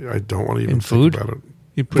 I don't want to even In think food? about it.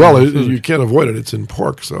 You'd put Well, it in food. you can't avoid it. It's in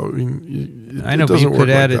pork, so I mean, I know, it but doesn't you work could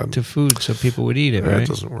add like it that. to food so people would eat it, Yeah, right? It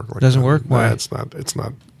doesn't work like Doesn't that. work? No, Why? it's not.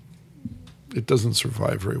 It doesn't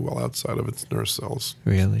survive very well outside of its nerve cells.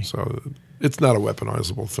 Really? So It's not a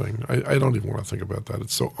weaponizable thing. I don't even want to think about that.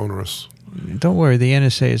 It's so onerous. Don't worry, the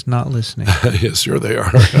NSA is not listening. Yes, sure they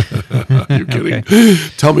are. You're kidding. Okay.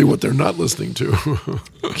 Tell me what they're not listening to.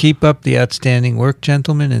 Keep up the outstanding work,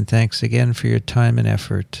 gentlemen, and thanks again for your time and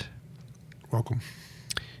effort. Welcome.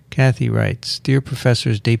 Kathy writes, Dear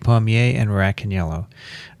Professors Despommier and Racaniello,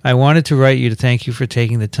 I wanted to write you to thank you for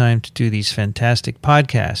taking the time to do these fantastic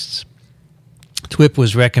podcasts. TWiP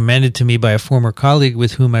was recommended to me by a former colleague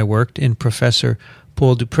with whom I worked in Professor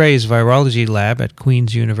Paul Dupre's virology lab at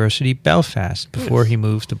Queen's University, Belfast, before he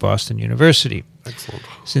moved to Boston University. Excellent.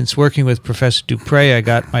 Since working with Professor Dupre, I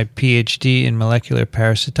got my PhD in molecular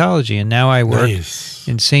parasitology, and now I work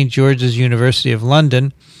in St. George's University of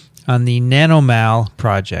London on the Nanomal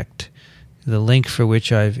project, the link for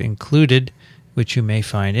which I've included, which you may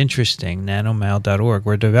find interesting, nanomal.org.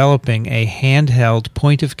 We're developing a handheld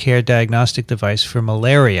point-of-care diagnostic device for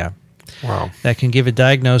malaria. Wow. That can give a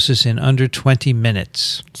diagnosis in under 20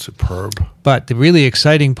 minutes. Superb. But the really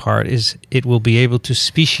exciting part is it will be able to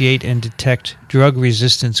speciate and detect drug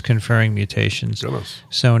resistance conferring mutations. Goodness.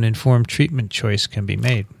 So an informed treatment choice can be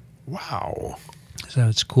made. Wow. So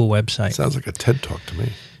it's a cool website. Sounds like a TED Talk to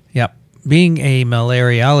me. Yep. Being a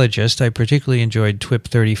malariologist, I particularly enjoyed TWiP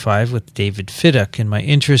 35 with David Fidduck, and my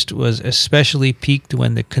interest was especially piqued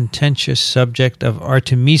when the contentious subject of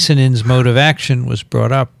artemisinins mode of action was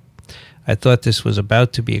brought up. I thought this was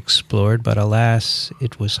about to be explored, but alas,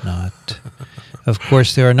 it was not. Of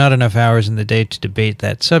course, there are not enough hours in the day to debate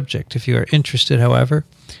that subject. If you are interested, however,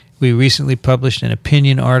 we recently published an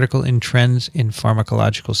opinion article in Trends in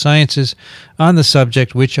Pharmacological Sciences on the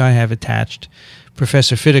subject, which I have attached.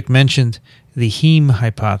 Professor Fidduck mentioned the heme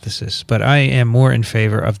hypothesis, but I am more in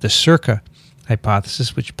favor of the SERCA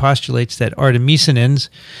hypothesis, which postulates that artemisinins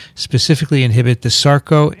specifically inhibit the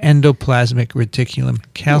sarcoendoplasmic reticulum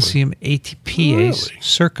calcium ATPase,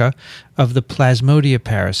 SERCA, of the Plasmodia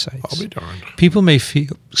parasites. I'll be darned. People may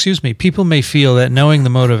feel that knowing the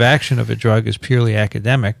mode of action of a drug is purely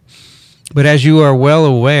academic, but as you are well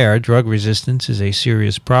aware, drug resistance is a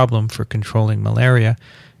serious problem for controlling malaria,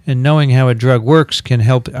 and knowing how a drug works can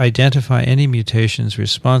help identify any mutations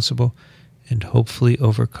responsible and hopefully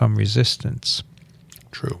overcome resistance.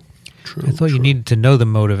 True. I thought you needed to know the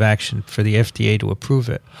mode of action for the FDA to approve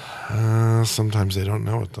it. Sometimes they don't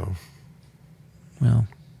know it, though. Well,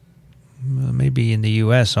 maybe in the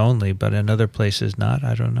U.S. only, but in other places not.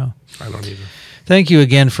 I don't know. I don't either. Thank you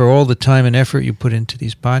again for all the time and effort you put into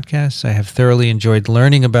these podcasts. I have thoroughly enjoyed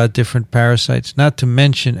learning about different parasites, not to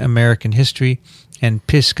mention American history and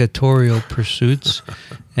piscatorial pursuits,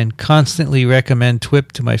 and constantly recommend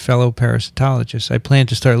TWiP to my fellow parasitologists. I plan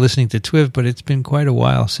to start listening to TWiP, but it's been quite a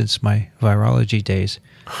while since my virology days.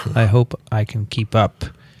 I hope I can keep up.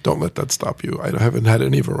 Don't let that stop you. I haven't had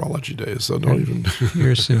any virology days, so don't even...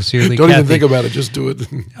 You're sincerely Don't Kathy. even think about it. Just do it.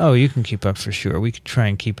 Oh, you can keep up for sure. We could try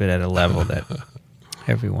and keep it at a level that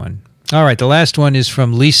everyone... All right, the last one is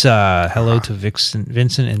from Lisa. Hello to Vincent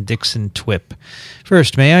and Dickson TWiP.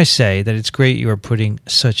 First, may I say that it's great you are putting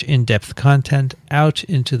such in-depth content out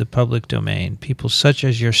into the public domain. People such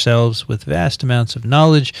as yourselves with vast amounts of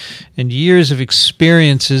knowledge and years of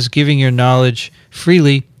experiences giving your knowledge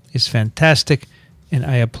freely is fantastic, and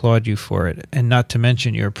I applaud you for it. And not to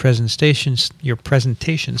mention your presentation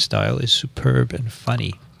style is superb and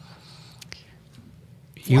funny.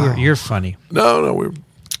 You're funny. No, we're...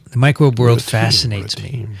 The microbe world fascinates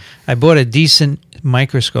me. I bought a decent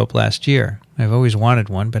microscope last year. I've always wanted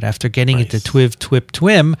one, but after getting into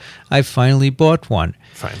TWiP, I finally bought one.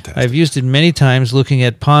 Fantastic. I've used it many times looking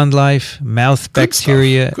at pond life, mouth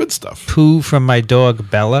bacteria, Good stuff. poo from my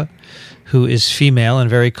dog Bella, who is female and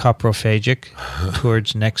very coprophagic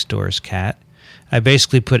towards next door's cat. I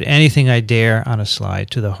basically put anything I dare on a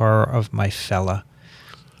slide, to the horror of my fella.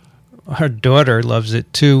 Our daughter loves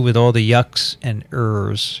it too, with all the yucks and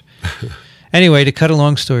ers. Anyway, to cut a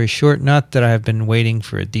long story short, not that I have been waiting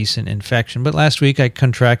for a decent infection, but last week I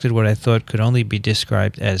contracted what I thought could only be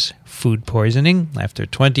described as food poisoning. After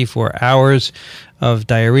 24 hours of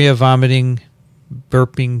diarrhea, vomiting,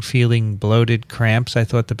 burping, feeling bloated, cramps, I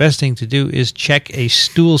thought the best thing to do is check a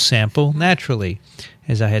stool sample naturally,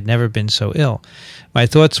 as I had never been so ill. My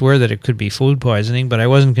thoughts were that it could be food poisoning, but I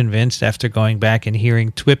wasn't convinced after going back and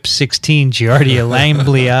hearing TWiP 16 Giardia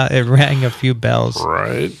lamblia. It rang a few bells.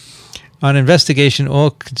 Right. On investigation,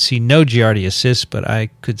 all could see no Giardia cysts, but I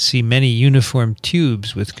could see many uniform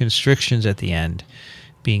tubes with constrictions at the end.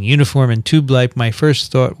 Being uniform and tube-like, my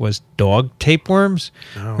first thought was dog tapeworms?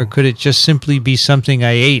 No. Or could it just simply be something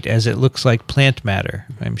I ate, as it looks like plant matter?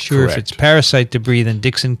 I'm sure Correct. if it's parasite debris, then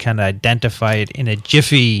Dickson can identify it in a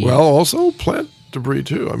jiffy. Well, also, plant debris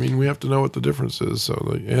too. I mean, we have to know what the difference is. So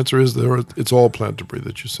the answer is it's all plant debris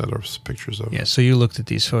that you sent us pictures of. Yeah, so you looked at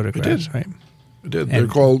these photographs, right? I did. They're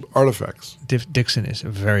called artifacts. Dickson is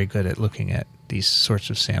very good at looking at these sorts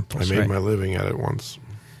of samples. I made my living at it once.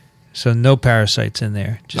 So no parasites in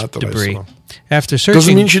there, just Not that debris. I saw. After searching,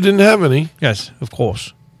 Doesn't mean she didn't have any. Yes, of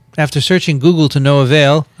course. After searching Google to no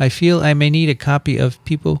avail, I feel I may need a copy of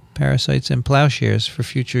People, Parasites, and Plowshares for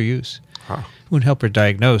future use. Huh. It won't help her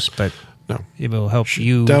diagnose, but No. it will help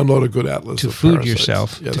you download a good atlas to of food parasites.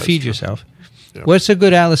 yourself, Yeah, to that's feed true. yourself. Yeah. What's a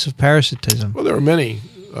good atlas of parasitism? Well, there are many.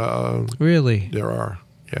 Really? There are.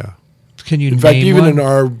 Yeah. Can you In name fact, even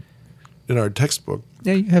one? in our textbook,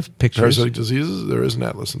 Yeah, you have pictures. parasitic diseases, there is an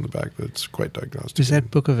atlas in the back that's quite diagnostic. Is that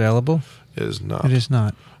book available? It is not. It is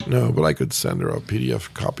not. No, but I could send her a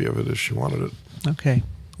PDF copy of it if she wanted it. Okay.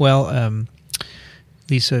 Well,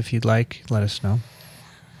 Lisa, if you'd like, let us know.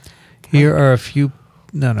 Here are a few...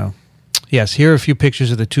 No. Yes, here are a few pictures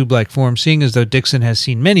of the tube-like form. Seeing as though Dickson has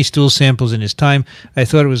seen many stool samples in his time, I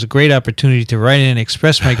thought it was a great opportunity to write in and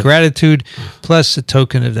express my gratitude, plus a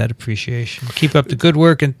token of that appreciation. Keep up the good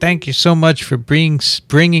work, and thank you so much for bringing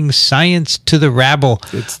science to the rabble.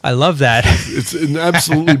 I love that. It's an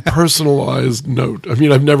absolutely personalized note. I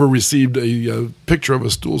mean, I've never received a picture of a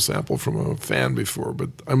stool sample from a fan before,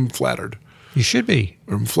 but I'm flattered. You should be.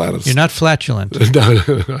 I'm flattered. You're not flatulent.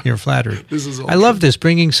 You're flattered. This is all I love this,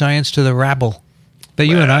 bringing science to the rabble. But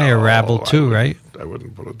you and I are rabble too, right? I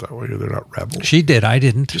wouldn't put it that way. They're not rabble. She did. I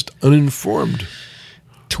didn't. Just uninformed.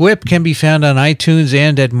 TWiP can be found on iTunes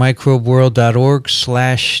and at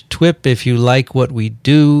microbeworld.org/TWiP if you like what we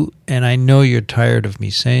do. And I know you're tired of me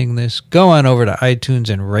saying this. Go on over to iTunes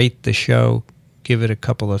and rate the show. Give it a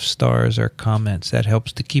couple of stars or comments. That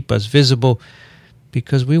helps to keep us visible,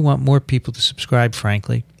 because we want more people to subscribe,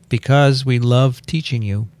 frankly, because we love teaching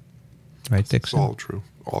you. Right, Dickson? It's all true.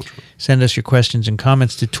 All true. Send us your questions and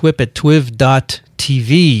comments to TWiP at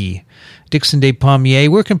twiv.tv. Dickson Despommier,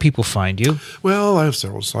 where can people find you? Well, I have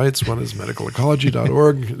several sites. One is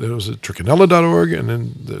medicalecology.org. There's Racaniello.org, and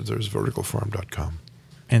then there's verticalfarm.com.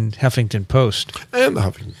 And Huffington Post. And the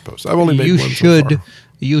Huffington Post. I've only made one so far.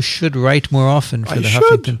 You should write more often for the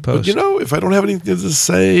Huffington Post. But you know, if I don't have anything to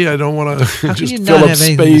say, I don't want to just you fill not up have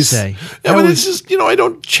space. anything to say? Yeah, but it's just, I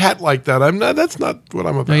don't chat like that. I'm not. That's not what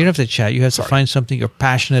I'm about. No, you don't have to chat. You have to find something you're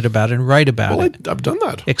passionate about and write about it. I've done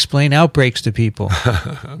that. Explain outbreaks to people.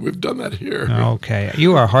 We've done that here. Okay.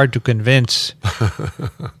 You are hard to convince.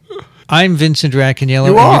 I'm Vincent Racaniello.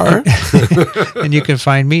 You are. And you can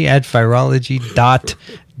find me at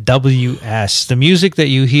virology.ws. The music that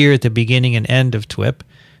you hear at the beginning and end of TWiP,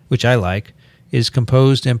 which I like, is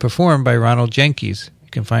composed and performed by Ronald Jenkins. You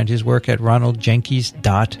can find his work at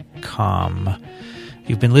ronaldjenkins.com.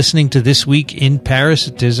 You've been listening to This Week in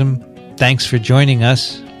Parasitism. Thanks for joining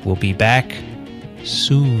us. We'll be back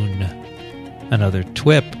soon. Another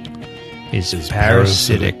TWiP is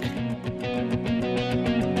parasitic.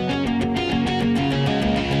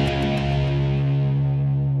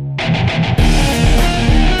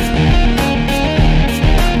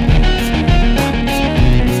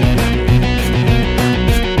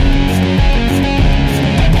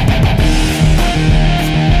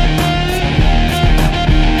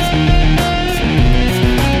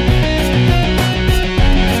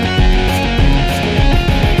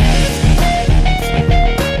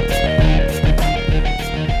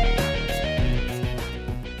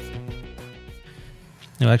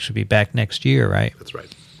 You'll actually be back next year, right? That's right.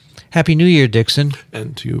 Happy New Year, Dickson.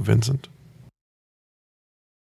 And to you, Vincent.